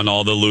 Right, Dawn?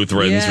 All the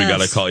Lutherans. Yes. We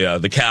got to call,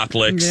 the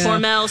Catholics. Yeah.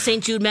 Hormel,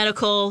 St. Jude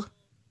Medical.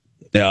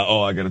 Yeah.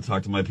 Oh, I got to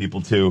talk to my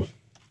people, too.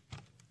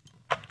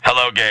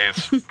 Hello,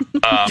 gays.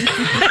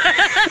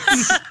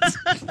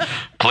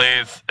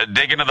 Please,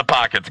 dig into the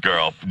pockets,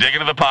 girl. Dig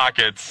into the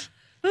pockets.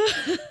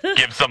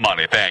 Give some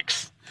money.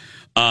 Thanks.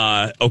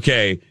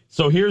 Okay,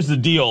 so here's the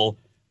deal.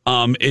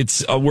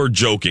 It's we're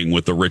joking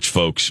with the rich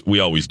folks. We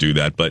always do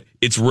that, but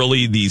it's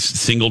really these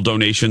single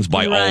donations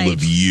by all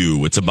of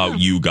you. It's about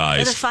you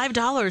guys. Is it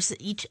 $5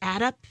 each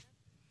add up?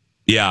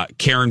 Yeah,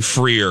 Karen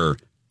Freer,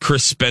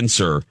 Chris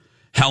Spencer,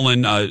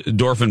 Helen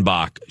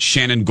Dorfenbach,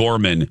 Shannon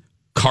Gorman,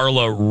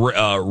 Carla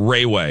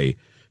Rayway,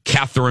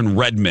 Catherine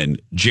Redmond,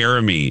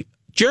 Jeremy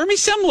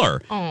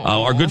Simler,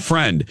 our good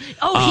friend.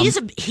 Oh,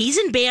 he's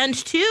in band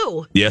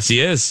too. Yes,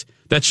 he is.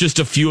 That's just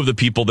a few of the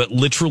people that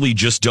literally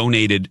just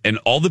donated, and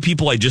all the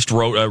people I just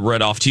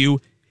read off to you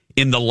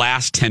in the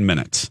last 10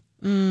 minutes.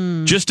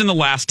 Just in the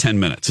last 10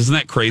 minutes. Isn't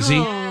that crazy?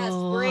 Yes,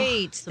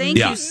 great. Thank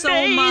you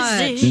so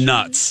much.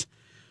 Nuts.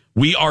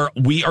 We are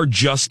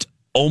just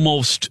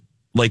almost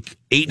like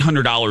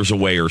 $800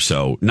 away or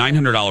so,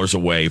 $900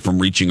 away from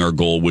reaching our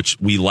goal, which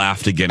we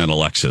laughed again at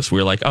Alexis.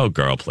 We were like, oh,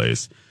 girl,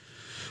 please.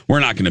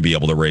 We're not going to be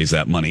able to raise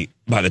that money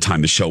by the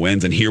time the show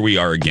ends. And here we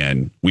are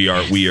again. We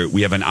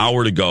have an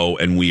hour to go,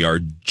 and we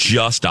are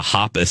just a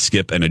hop, a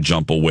skip, and a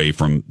jump away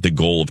from the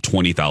goal of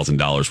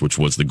 $20,000, which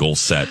was the goal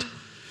set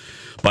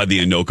by the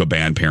Anoka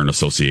Band Parent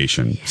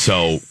Association. Yes.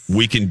 So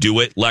we can do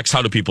it. Lex,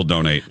 how do people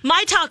donate?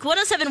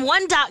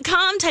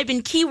 MyTalk1071.com. Type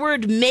in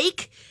keyword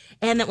make.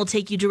 And that will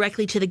take you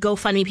directly to the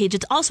GoFundMe page.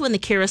 It's also in the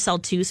carousel,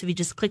 too. So if you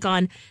just click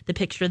on the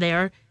picture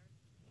there,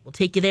 we'll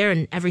take you there,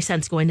 and every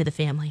cent's going to the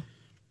family.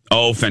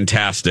 Oh,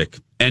 fantastic.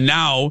 And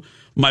now,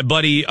 my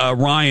buddy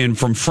Ryan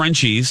from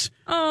Frenchies.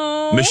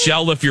 Oh.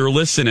 Michelle, if you're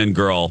listening,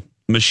 girl.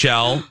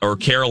 Michelle or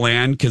Carol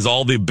Ann, because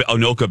all the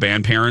Anoka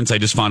band parents, I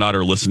just found out,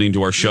 are listening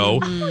to our show.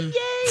 Oh, yay.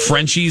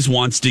 Frenchies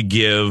wants to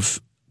give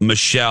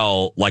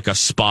Michelle like a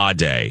spa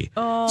day.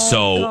 Oh,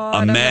 so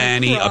God, a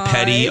mani, a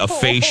pedi, a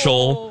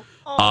facial.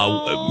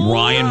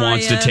 Ryan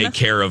wants to take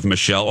care of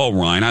Michelle. Oh,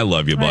 Ryan, I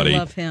love you, buddy. I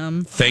love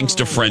him. Thanks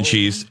to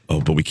Frenchies.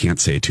 Oh, but we can't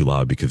say it too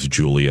loud because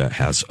Julia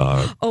has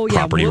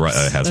proprietary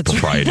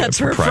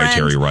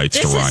rights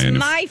to Ryan. This is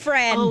my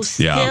friend. Oh,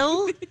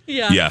 still?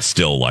 Yeah,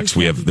 still, Lex.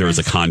 There is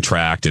a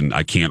contract, and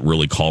I can't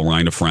really call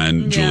Ryan a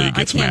friend. Julia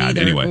gets mad.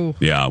 Either. Anyway, Ooh.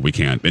 yeah, we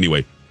can't.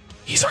 Anyway,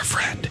 he's our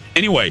friend.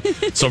 Anyway,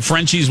 so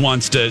Frenchies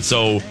wants to.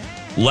 So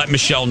let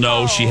Michelle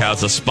know she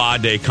has a spa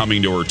day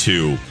coming to her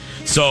too.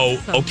 So,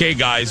 okay,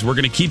 guys, we're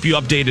going to keep you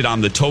updated on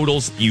the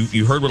totals.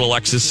 You heard what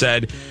Alexis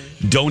said.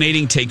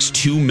 Donating takes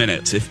 2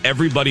 minutes. If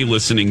everybody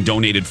listening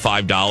donated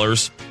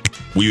 $5,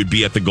 we would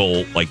be at the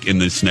goal like in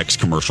this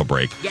next commercial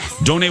break. Yes.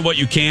 Donate what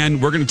you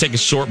can. We're going to take a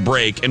short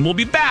break, and we'll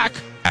be back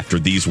after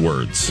these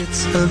words.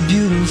 It's a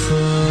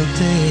beautiful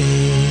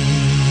day.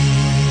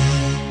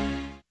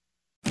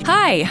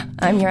 Hi,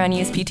 I'm your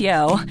unused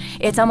PTO.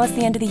 It's almost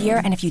the end of the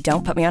year, and if you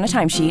don't put me on a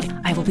timesheet,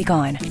 I will be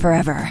gone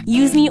forever.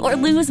 Use me or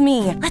lose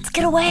me. Let's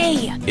get away.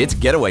 It's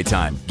getaway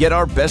time. Get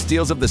our best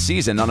deals of the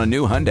season on a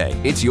new Hyundai.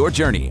 It's your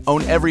journey.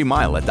 Own every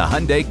mile at the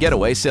Hyundai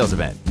Getaway Sales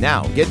Event.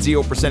 Now, get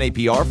 0%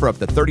 APR for up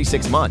to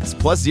 36 months,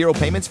 plus 0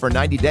 payments for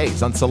 90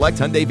 days on select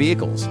Hyundai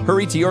vehicles.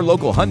 Hurry to your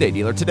local Hyundai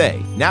dealer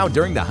today. Now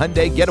during the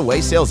Hyundai Getaway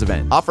Sales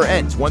Event. Offer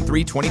ends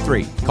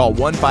 1/3/23. Call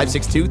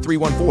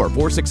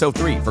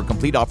 1-562-314-4603 for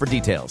complete offer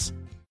details.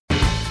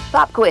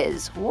 Pop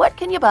quiz. What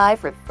can you buy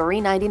for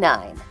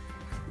 $3.99?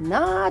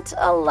 Not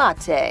a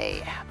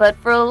latte. But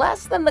for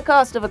less than the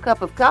cost of a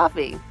cup of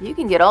coffee, you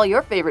can get all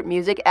your favorite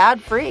music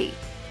ad-free.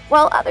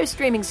 While other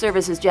streaming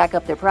services jack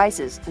up their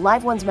prices,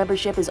 Live One's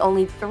membership is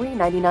only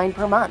 $3.99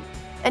 per month.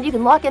 And you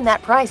can lock in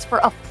that price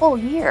for a full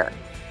year.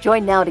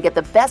 Join now to get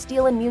the best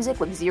deal in music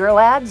with 0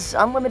 ads,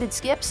 unlimited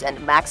skips, and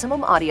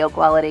maximum audio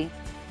quality.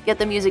 Get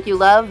the music you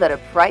love at a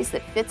price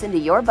that fits into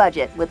your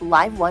budget with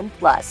Live One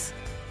Plus.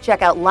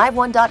 Check out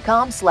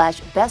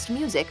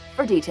liveone.com/bestmusic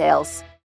for details.